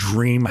guy's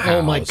dream house.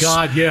 Oh, my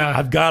God, yeah.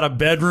 I've got a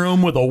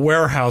bedroom with a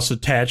warehouse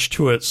attached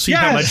to it. See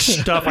how much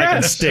stuff I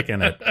can stick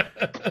in it.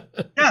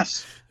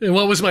 Yes. And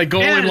what was my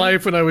goal in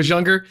life when I was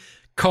younger?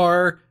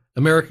 Car,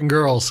 American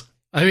Girls.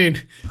 I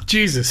mean,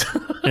 Jesus.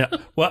 Yeah.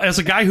 Well, as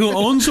a guy who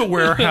owns a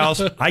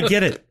warehouse, I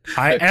get it.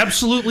 I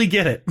absolutely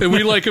get it. And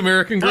we like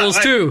American Girls,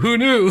 too. Who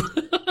knew?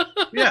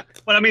 Yeah.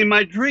 But, I mean,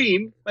 my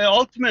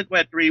ultimate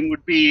wet dream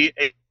would be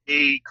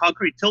a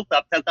concrete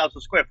tilt-up,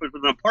 10,000 square foot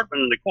with an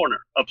apartment in the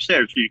corner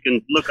upstairs so you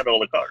can look at all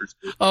the cars.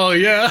 Oh,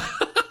 yeah.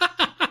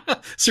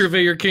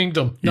 Survey your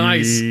kingdom.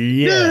 Nice.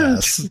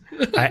 Yes.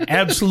 I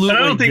absolutely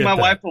But I don't think my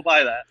wife will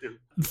buy that.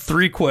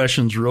 3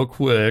 questions real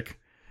quick.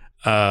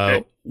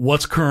 Okay.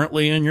 What's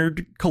currently in your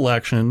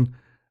collection?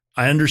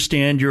 I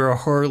understand you're a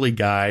Harley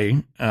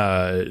guy.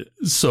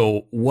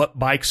 So what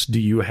bikes do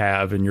you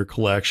have in your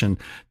collection?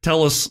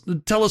 Tell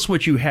us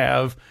what you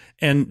have.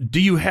 And do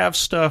you have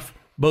stuff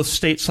both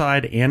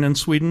stateside and in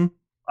Sweden?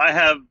 I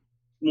have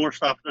more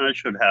stuff than I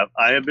should have.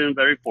 I have been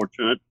very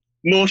fortunate.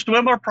 Most of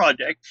them are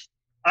projects.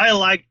 I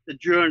like the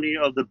journey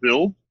of the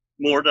build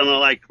more than I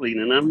like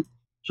cleaning them.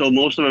 So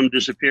most of them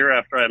disappear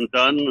after I'm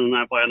done, and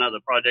I buy another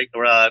project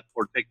or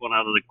take one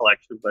out of the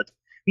collection. But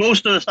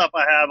most of the stuff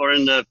I have are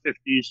in the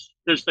 50s.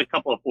 There's a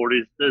couple of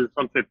 40s. There's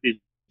some 50s,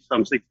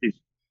 some 60s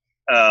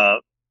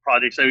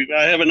projects.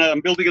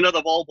 I'm building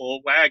another Volvo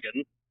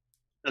wagon.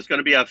 That's going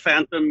to be a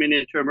Phantom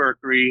miniature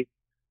Mercury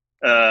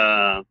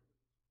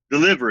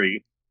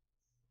delivery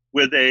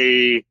with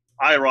a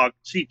IROC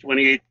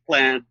C28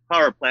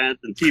 power plant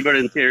and T-bird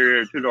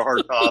interior, to the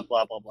hardtop,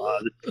 blah, blah, blah.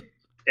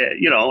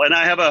 And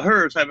I have a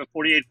hearse. I have a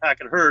 48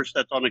 packet hearse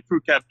that's on a crew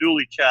cab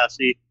dually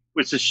chassis,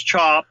 which is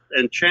chopped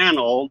and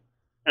channeled,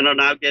 and are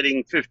now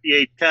getting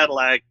 58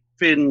 Cadillac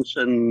fins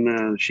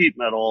and sheet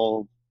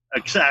metal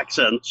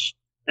accents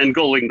and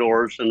gullwing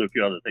doors and a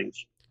few other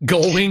things.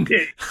 Gullwing?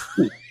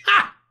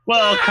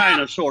 Well,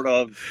 kind of, sort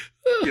of.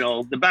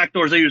 The back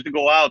doors, they used to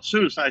go out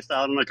suicide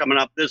style, and they're coming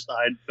up this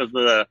side because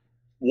of the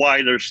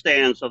wider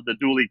stance of the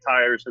dually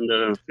tires and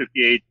the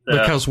 58.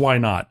 Because why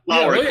not?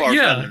 Well,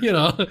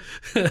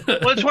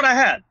 it's what I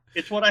had.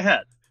 It's what I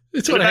had.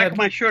 It's what the I back had of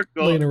my shirt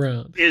laying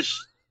around. Is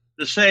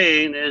the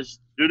saying is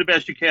do the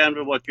best you can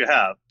with what you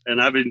have. And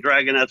I've been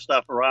dragging that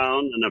stuff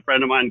around, and a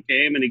friend of mine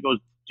came and he goes,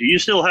 "Do you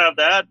still have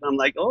that?" And I'm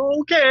like,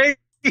 "Oh, okay."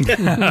 My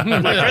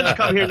friends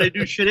come here and they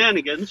do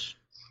shenanigans,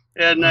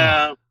 and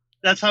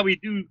that's how we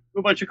do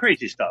a bunch of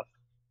crazy stuff.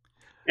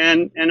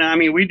 And I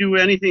mean, we do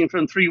anything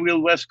from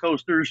 3-wheel West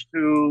Coasters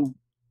to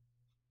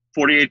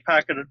 48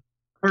 packet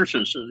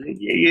hearses.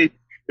 It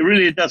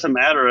really doesn't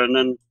matter. And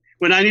then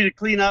when I need to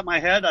clean out my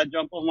head, I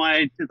jump on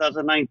my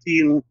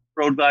 2019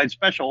 Road Glide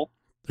Special.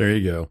 There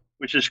you go.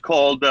 Which is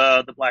called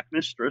the Black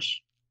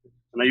Mistress.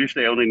 And I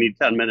usually only need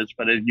 10 minutes,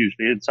 but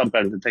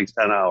sometimes it takes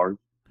 10 hours.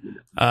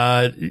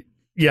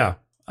 Yeah,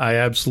 I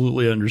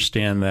absolutely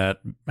understand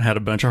that. I had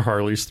a bunch of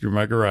Harleys through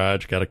my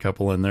garage, got a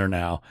couple in there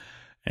now.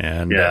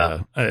 And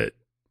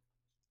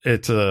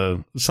it's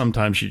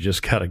sometimes you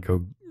just got to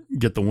go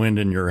get the wind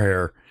in your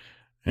hair.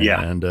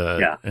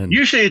 And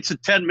usually it's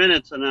 10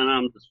 minutes and then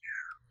I'm just.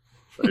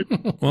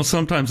 Well,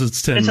 sometimes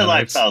it's 10 minutes. It's a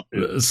lifestyle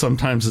too.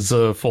 Sometimes it's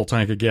a full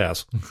tank of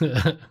gas.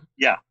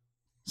 Yeah.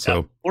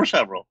 So or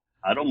several.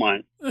 I don't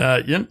mind.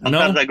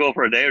 Sometimes I go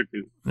for a day or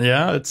two.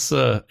 Yeah,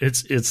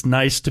 it's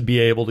nice to be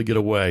able to get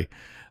away.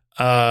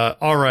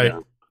 All right,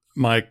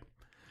 Mike,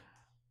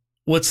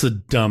 what's the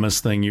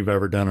dumbest thing you've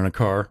ever done in a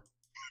car?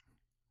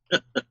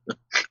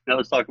 I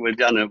was talking with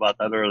Johnny about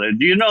that earlier.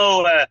 Do you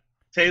know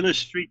Taylor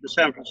Street in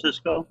San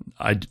Francisco?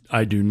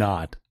 I do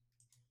not.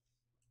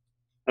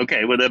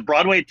 Okay, where the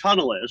Broadway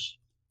tunnel is,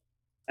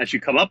 as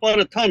you come up on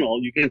a tunnel,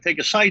 you can take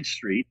a side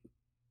street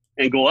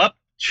and go up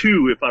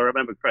 2, if I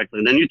remember correctly,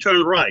 and then you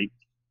turn right,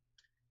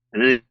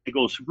 and then it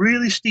goes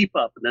really steep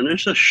up, and then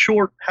there's a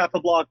short half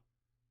a block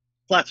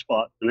flat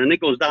spot, and then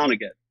it goes down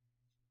again.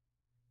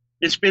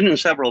 It's been in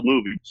several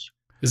movies.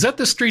 Is that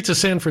the Streets of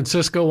San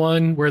Francisco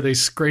one where they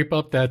scrape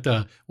up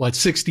that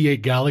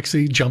 68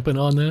 Galaxy jumping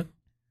on that?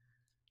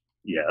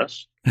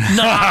 Yes.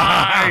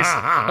 Nice.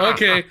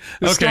 Okay.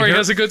 The story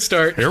has a good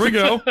start. Here we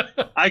go.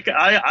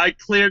 I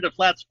cleared the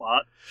flat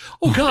spot.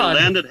 Oh God!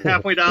 Landed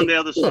halfway down the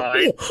other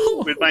side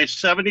with my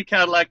 '70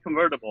 Cadillac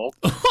convertible.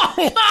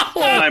 with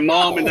my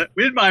mom in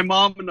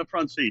the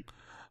front seat.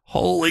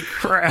 Holy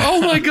crap!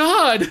 Oh my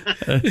God!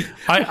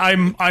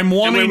 I'm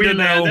wanting to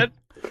know. Landed,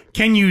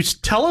 can you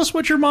tell us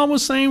what your mom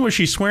was saying? Was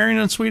she swearing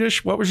in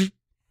Swedish? What was she?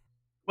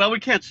 Well,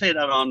 we can't say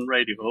that on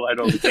radio, I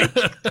don't think.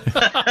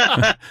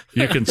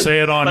 You can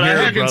say it on here,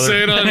 I can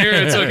say it on here.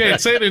 It's okay.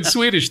 Say it in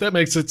Swedish. That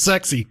makes it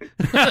sexy.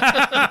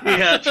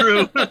 Yeah,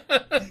 true.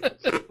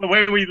 The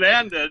way we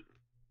landed,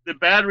 the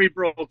battery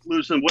broke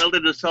loose and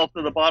welded itself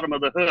to the bottom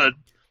of the hood.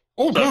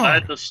 Oh, so God. I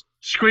had to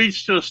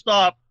screech to a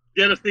stop,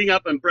 get a thing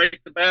up, and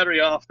break the battery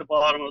off the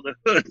bottom of the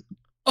hood.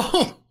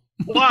 Oh.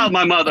 While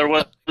my mother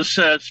was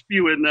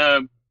spewing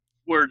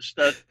words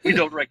that we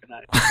don't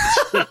recognize.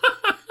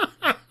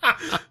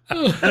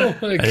 Oh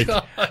my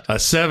God. A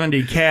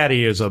 70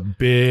 Caddy is a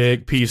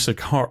big piece of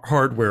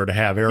hardware to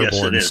have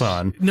airborne,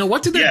 son. Now,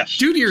 what did that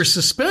do to your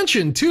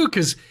suspension, too?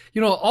 Because,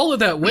 all of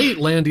that weight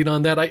landing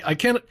on that, I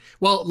can't.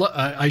 Well,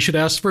 I should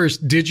ask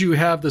first, did you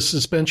have the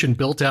suspension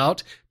built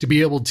out to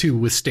be able to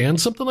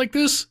withstand something like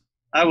this?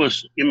 I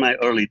was in my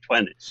early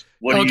 20s.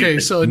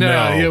 So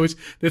now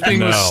the thing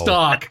was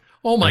stock.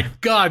 Oh, my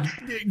God.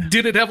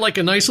 Did it have like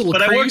a nice little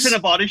crease? I worked in a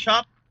body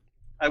shop.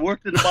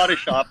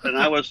 And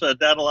I was a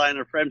data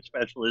liner frame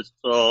specialist,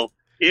 so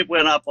it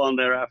went up on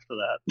there after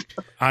that.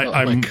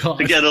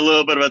 To get a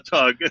little bit of a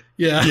tug.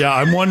 Yeah.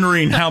 I'm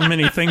wondering how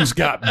many things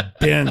got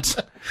bent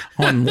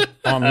on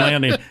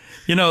landing.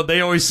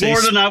 They always say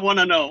more than I want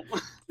to know.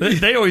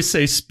 They always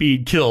say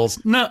speed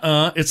kills.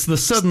 Nuh-uh, it's the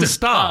sudden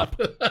stop.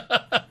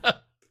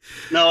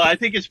 No, I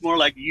think it's more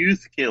like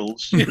youth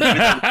kills. We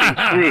don't think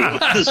through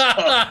the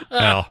stuff.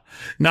 Well,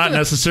 not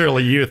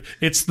necessarily youth.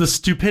 It's the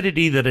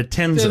stupidity that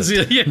attends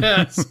it.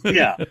 Yes.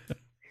 Yeah.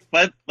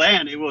 But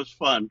man, it was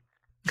fun.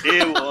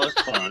 It was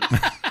fun.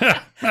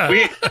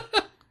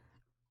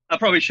 I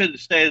probably shouldn't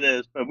say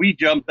this, but we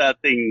jumped that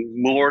thing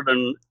more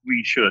than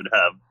we should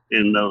have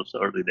in those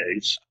early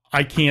days.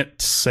 I can't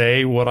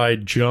say what I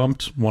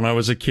jumped when I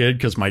was a kid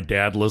because my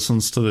dad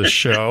listens to this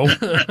show.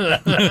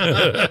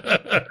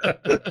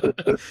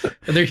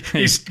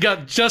 He's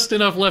got just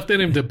enough left in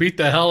him to beat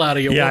the hell out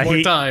of you one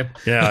more time.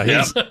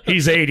 Yeah,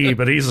 he's 80,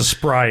 but he's a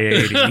spry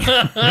 80.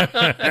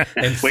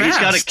 And Well, he's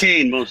got a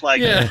cane, most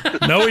likely. Yeah.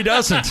 No, he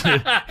doesn't.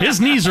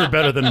 His knees are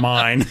better than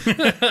mine.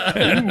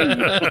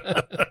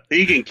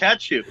 He can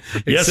catch you.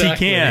 Yes,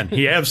 Exactly. he can.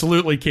 He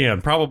absolutely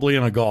can. Probably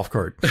in a golf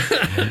cart.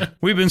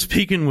 We've been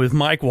speaking with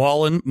Mike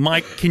Wallin.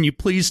 Mike, can you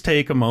please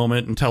take a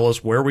moment and tell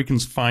us where we can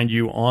find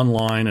you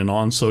online and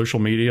on social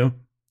media?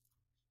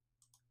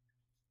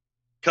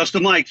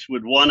 Custom Mics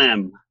with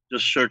 1M.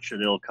 Just search it.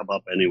 It'll come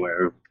up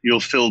anywhere. You'll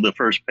fill the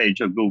first page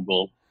of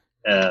Google.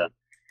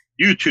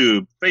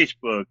 YouTube,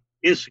 Facebook,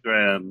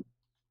 Instagram,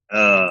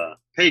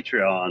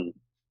 Patreon.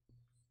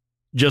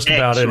 Just X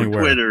about or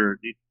anywhere. Twitter.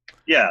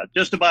 Yeah,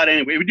 just about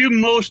anywhere. We do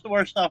most of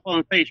our stuff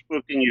on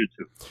Facebook and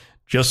YouTube.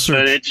 Just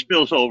But search. it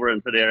spills over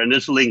into there, and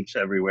there's links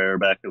everywhere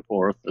back and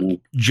forth. And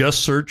Just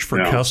search for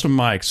Yeah. Custom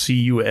Mics,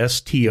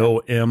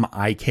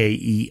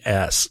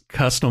 CUSTOMIKES.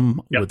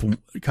 Custom Yep.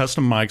 with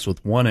Custom Mics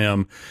with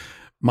 1M.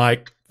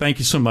 Mike, thank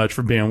you so much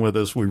for being with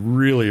us. We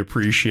really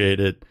appreciate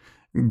it.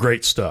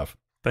 Great stuff.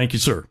 Thank you,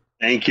 sir.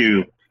 thank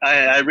you.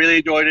 I really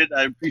enjoyed it.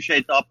 I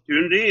appreciate the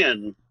opportunity,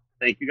 and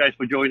thank you guys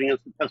for joining us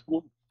at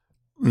Festival.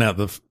 Now,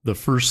 the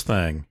first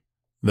thing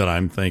that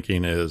I'm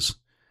thinking is,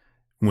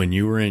 when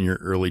you were in your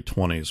early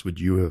 20s, would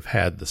you have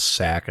had the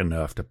sack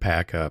enough to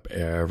pack up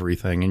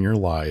everything in your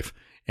life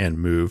and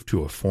move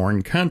to a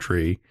foreign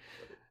country?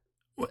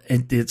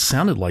 And it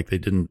sounded like they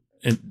didn't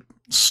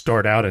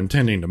start out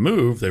intending to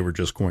move. They were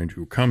just going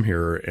to come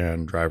here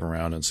and drive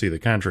around and see the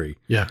country.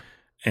 Yeah.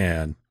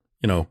 And,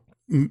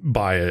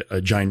 buy a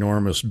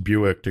ginormous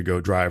Buick to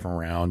go drive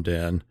around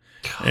in.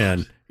 God.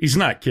 And he's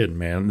not kidding,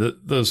 man.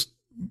 Those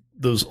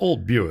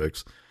old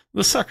Buicks,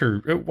 the sucker,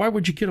 why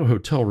would you get a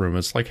hotel room?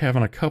 It's like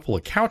having a couple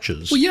of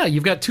couches. Well, yeah,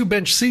 you've got 2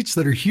 bench seats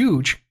that are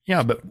huge.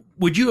 Yeah, but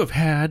would you have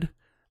had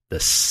the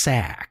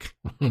sack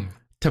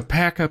to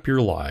pack up your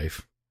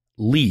life,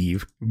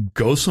 leave,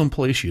 go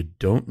someplace you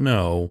don't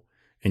know,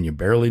 and you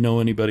barely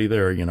know anybody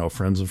there,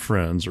 friends of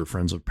friends or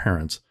friends of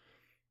parents,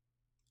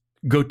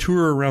 go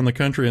tour around the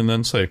country and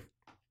then say,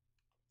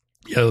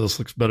 yeah, this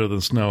looks better than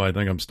snow. I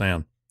think I'm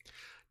staying.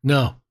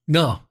 No,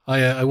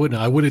 I wouldn't.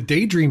 I would have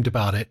daydreamed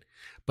about it,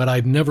 but I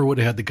never would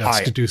have had the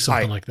guts to do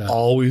something like that. I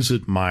always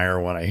admire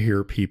when I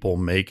hear people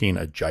making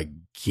a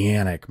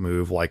gigantic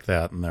move like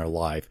that in their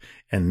life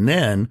and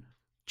then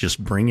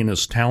just bringing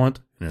his talent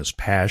and his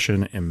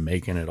passion and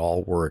making it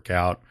all work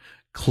out.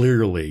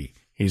 Clearly,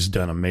 he's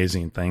done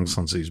amazing things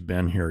since he's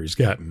been here. He's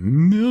got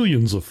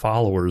millions of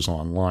followers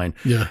online.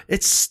 Yeah.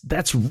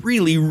 That's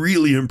really,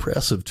 really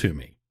impressive to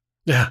me.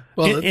 Yeah.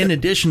 Well, In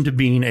addition to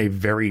being a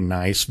very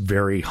nice,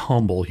 very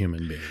humble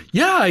human being.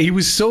 yeah, he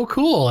was so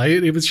cool.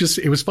 It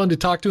was fun to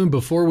talk to him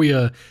before we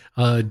did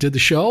the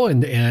show,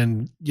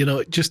 and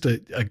just a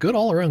good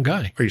all around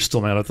guy. Are you still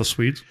mad at the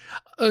Swedes?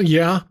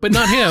 Yeah, but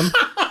not him.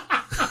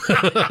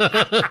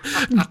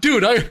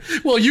 Dude,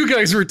 you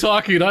guys were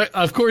talking.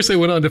 Of course, I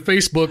went onto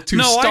Facebook to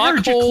No, I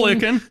heard you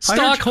clicking.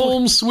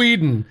 Stockholm,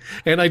 Sweden,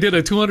 and I did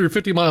a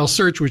 250-mile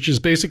search, which is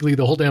basically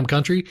the whole damn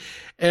country.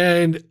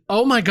 And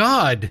oh my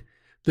God,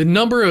 the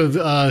number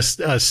of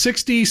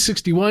 60,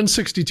 61,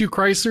 62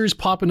 Chryslers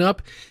popping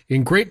up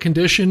in great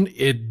condition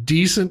at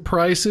decent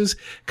prices,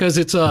 because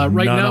it's right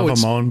None now of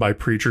it's them owned by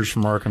preachers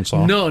from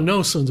Arkansas.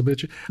 no sons of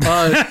bitches.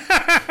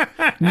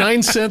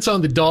 9 cents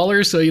on the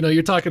dollar. So,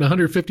 you're talking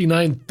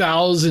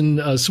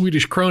 159,000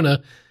 Swedish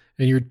krona,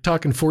 and you're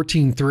talking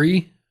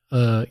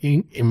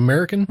 14.3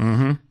 American.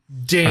 Mm-hmm.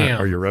 Damn.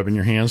 Are you rubbing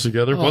your hands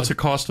together? What's it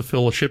cost to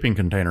fill a shipping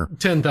container?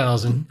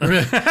 10,000.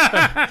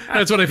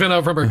 That's what I found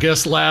out from our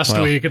guest last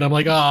week. And I'm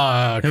like,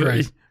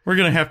 Christ. We're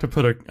going to have to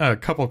put a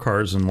couple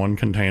cars in one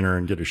container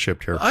and get it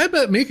shipped here. I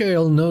bet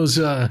Mikael knows,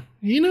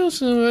 he knows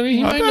somebody.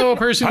 He might know a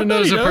person who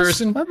knows a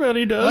person. I bet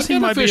he does. I've He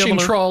got might a be fishing able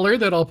to- trawler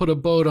that I'll put a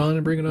boat on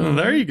and bring it Oh, on.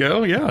 there you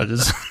go. Yeah.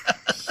 Just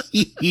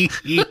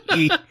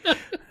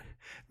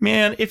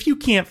Man, if you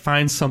can't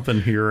find something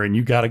here and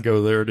you got to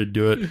go there to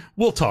do it,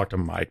 we'll talk to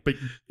Mike. But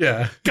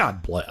Yeah.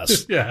 God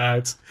bless.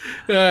 Yeah,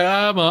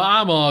 I'm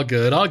all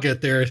good. I'll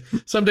get there.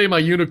 Someday my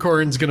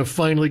unicorn's going to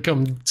finally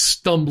come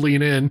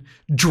stumbling in,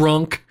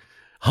 drunk,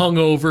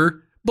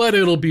 hungover, but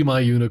it'll be my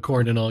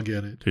unicorn and I'll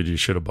get it. Dude, you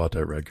should have bought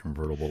that red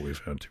convertible we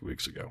found 2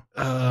 weeks ago.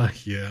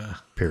 Yeah.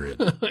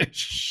 Period.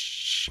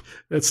 Shh.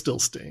 That still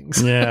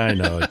stings. Yeah, I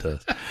know it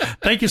does.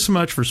 Thank you so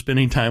much for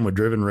spending time with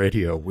Driven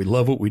Radio. We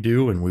love what we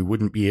do, and we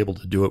wouldn't be able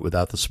to do it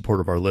without the support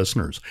of our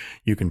listeners.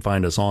 You can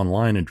find us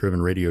online at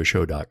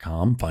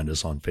drivenradioshow.com, find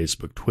us on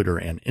Facebook, Twitter,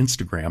 and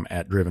Instagram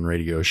at Driven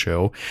Radio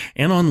Show,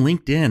 and on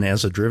LinkedIn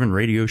as a Driven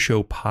Radio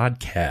Show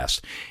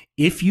podcast.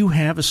 If you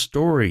have a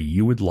story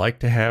you would like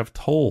to have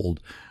told,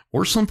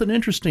 or something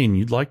interesting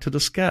you'd like to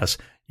discuss,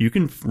 you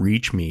can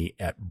reach me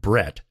at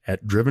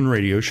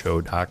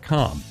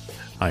brett@drivenradioshow.com.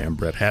 I am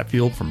Brett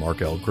Hatfield from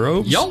Mikael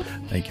Groves. Yo.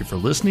 Thank you for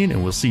listening,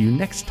 and we'll see you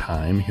next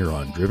time here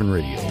on Driven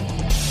Radio.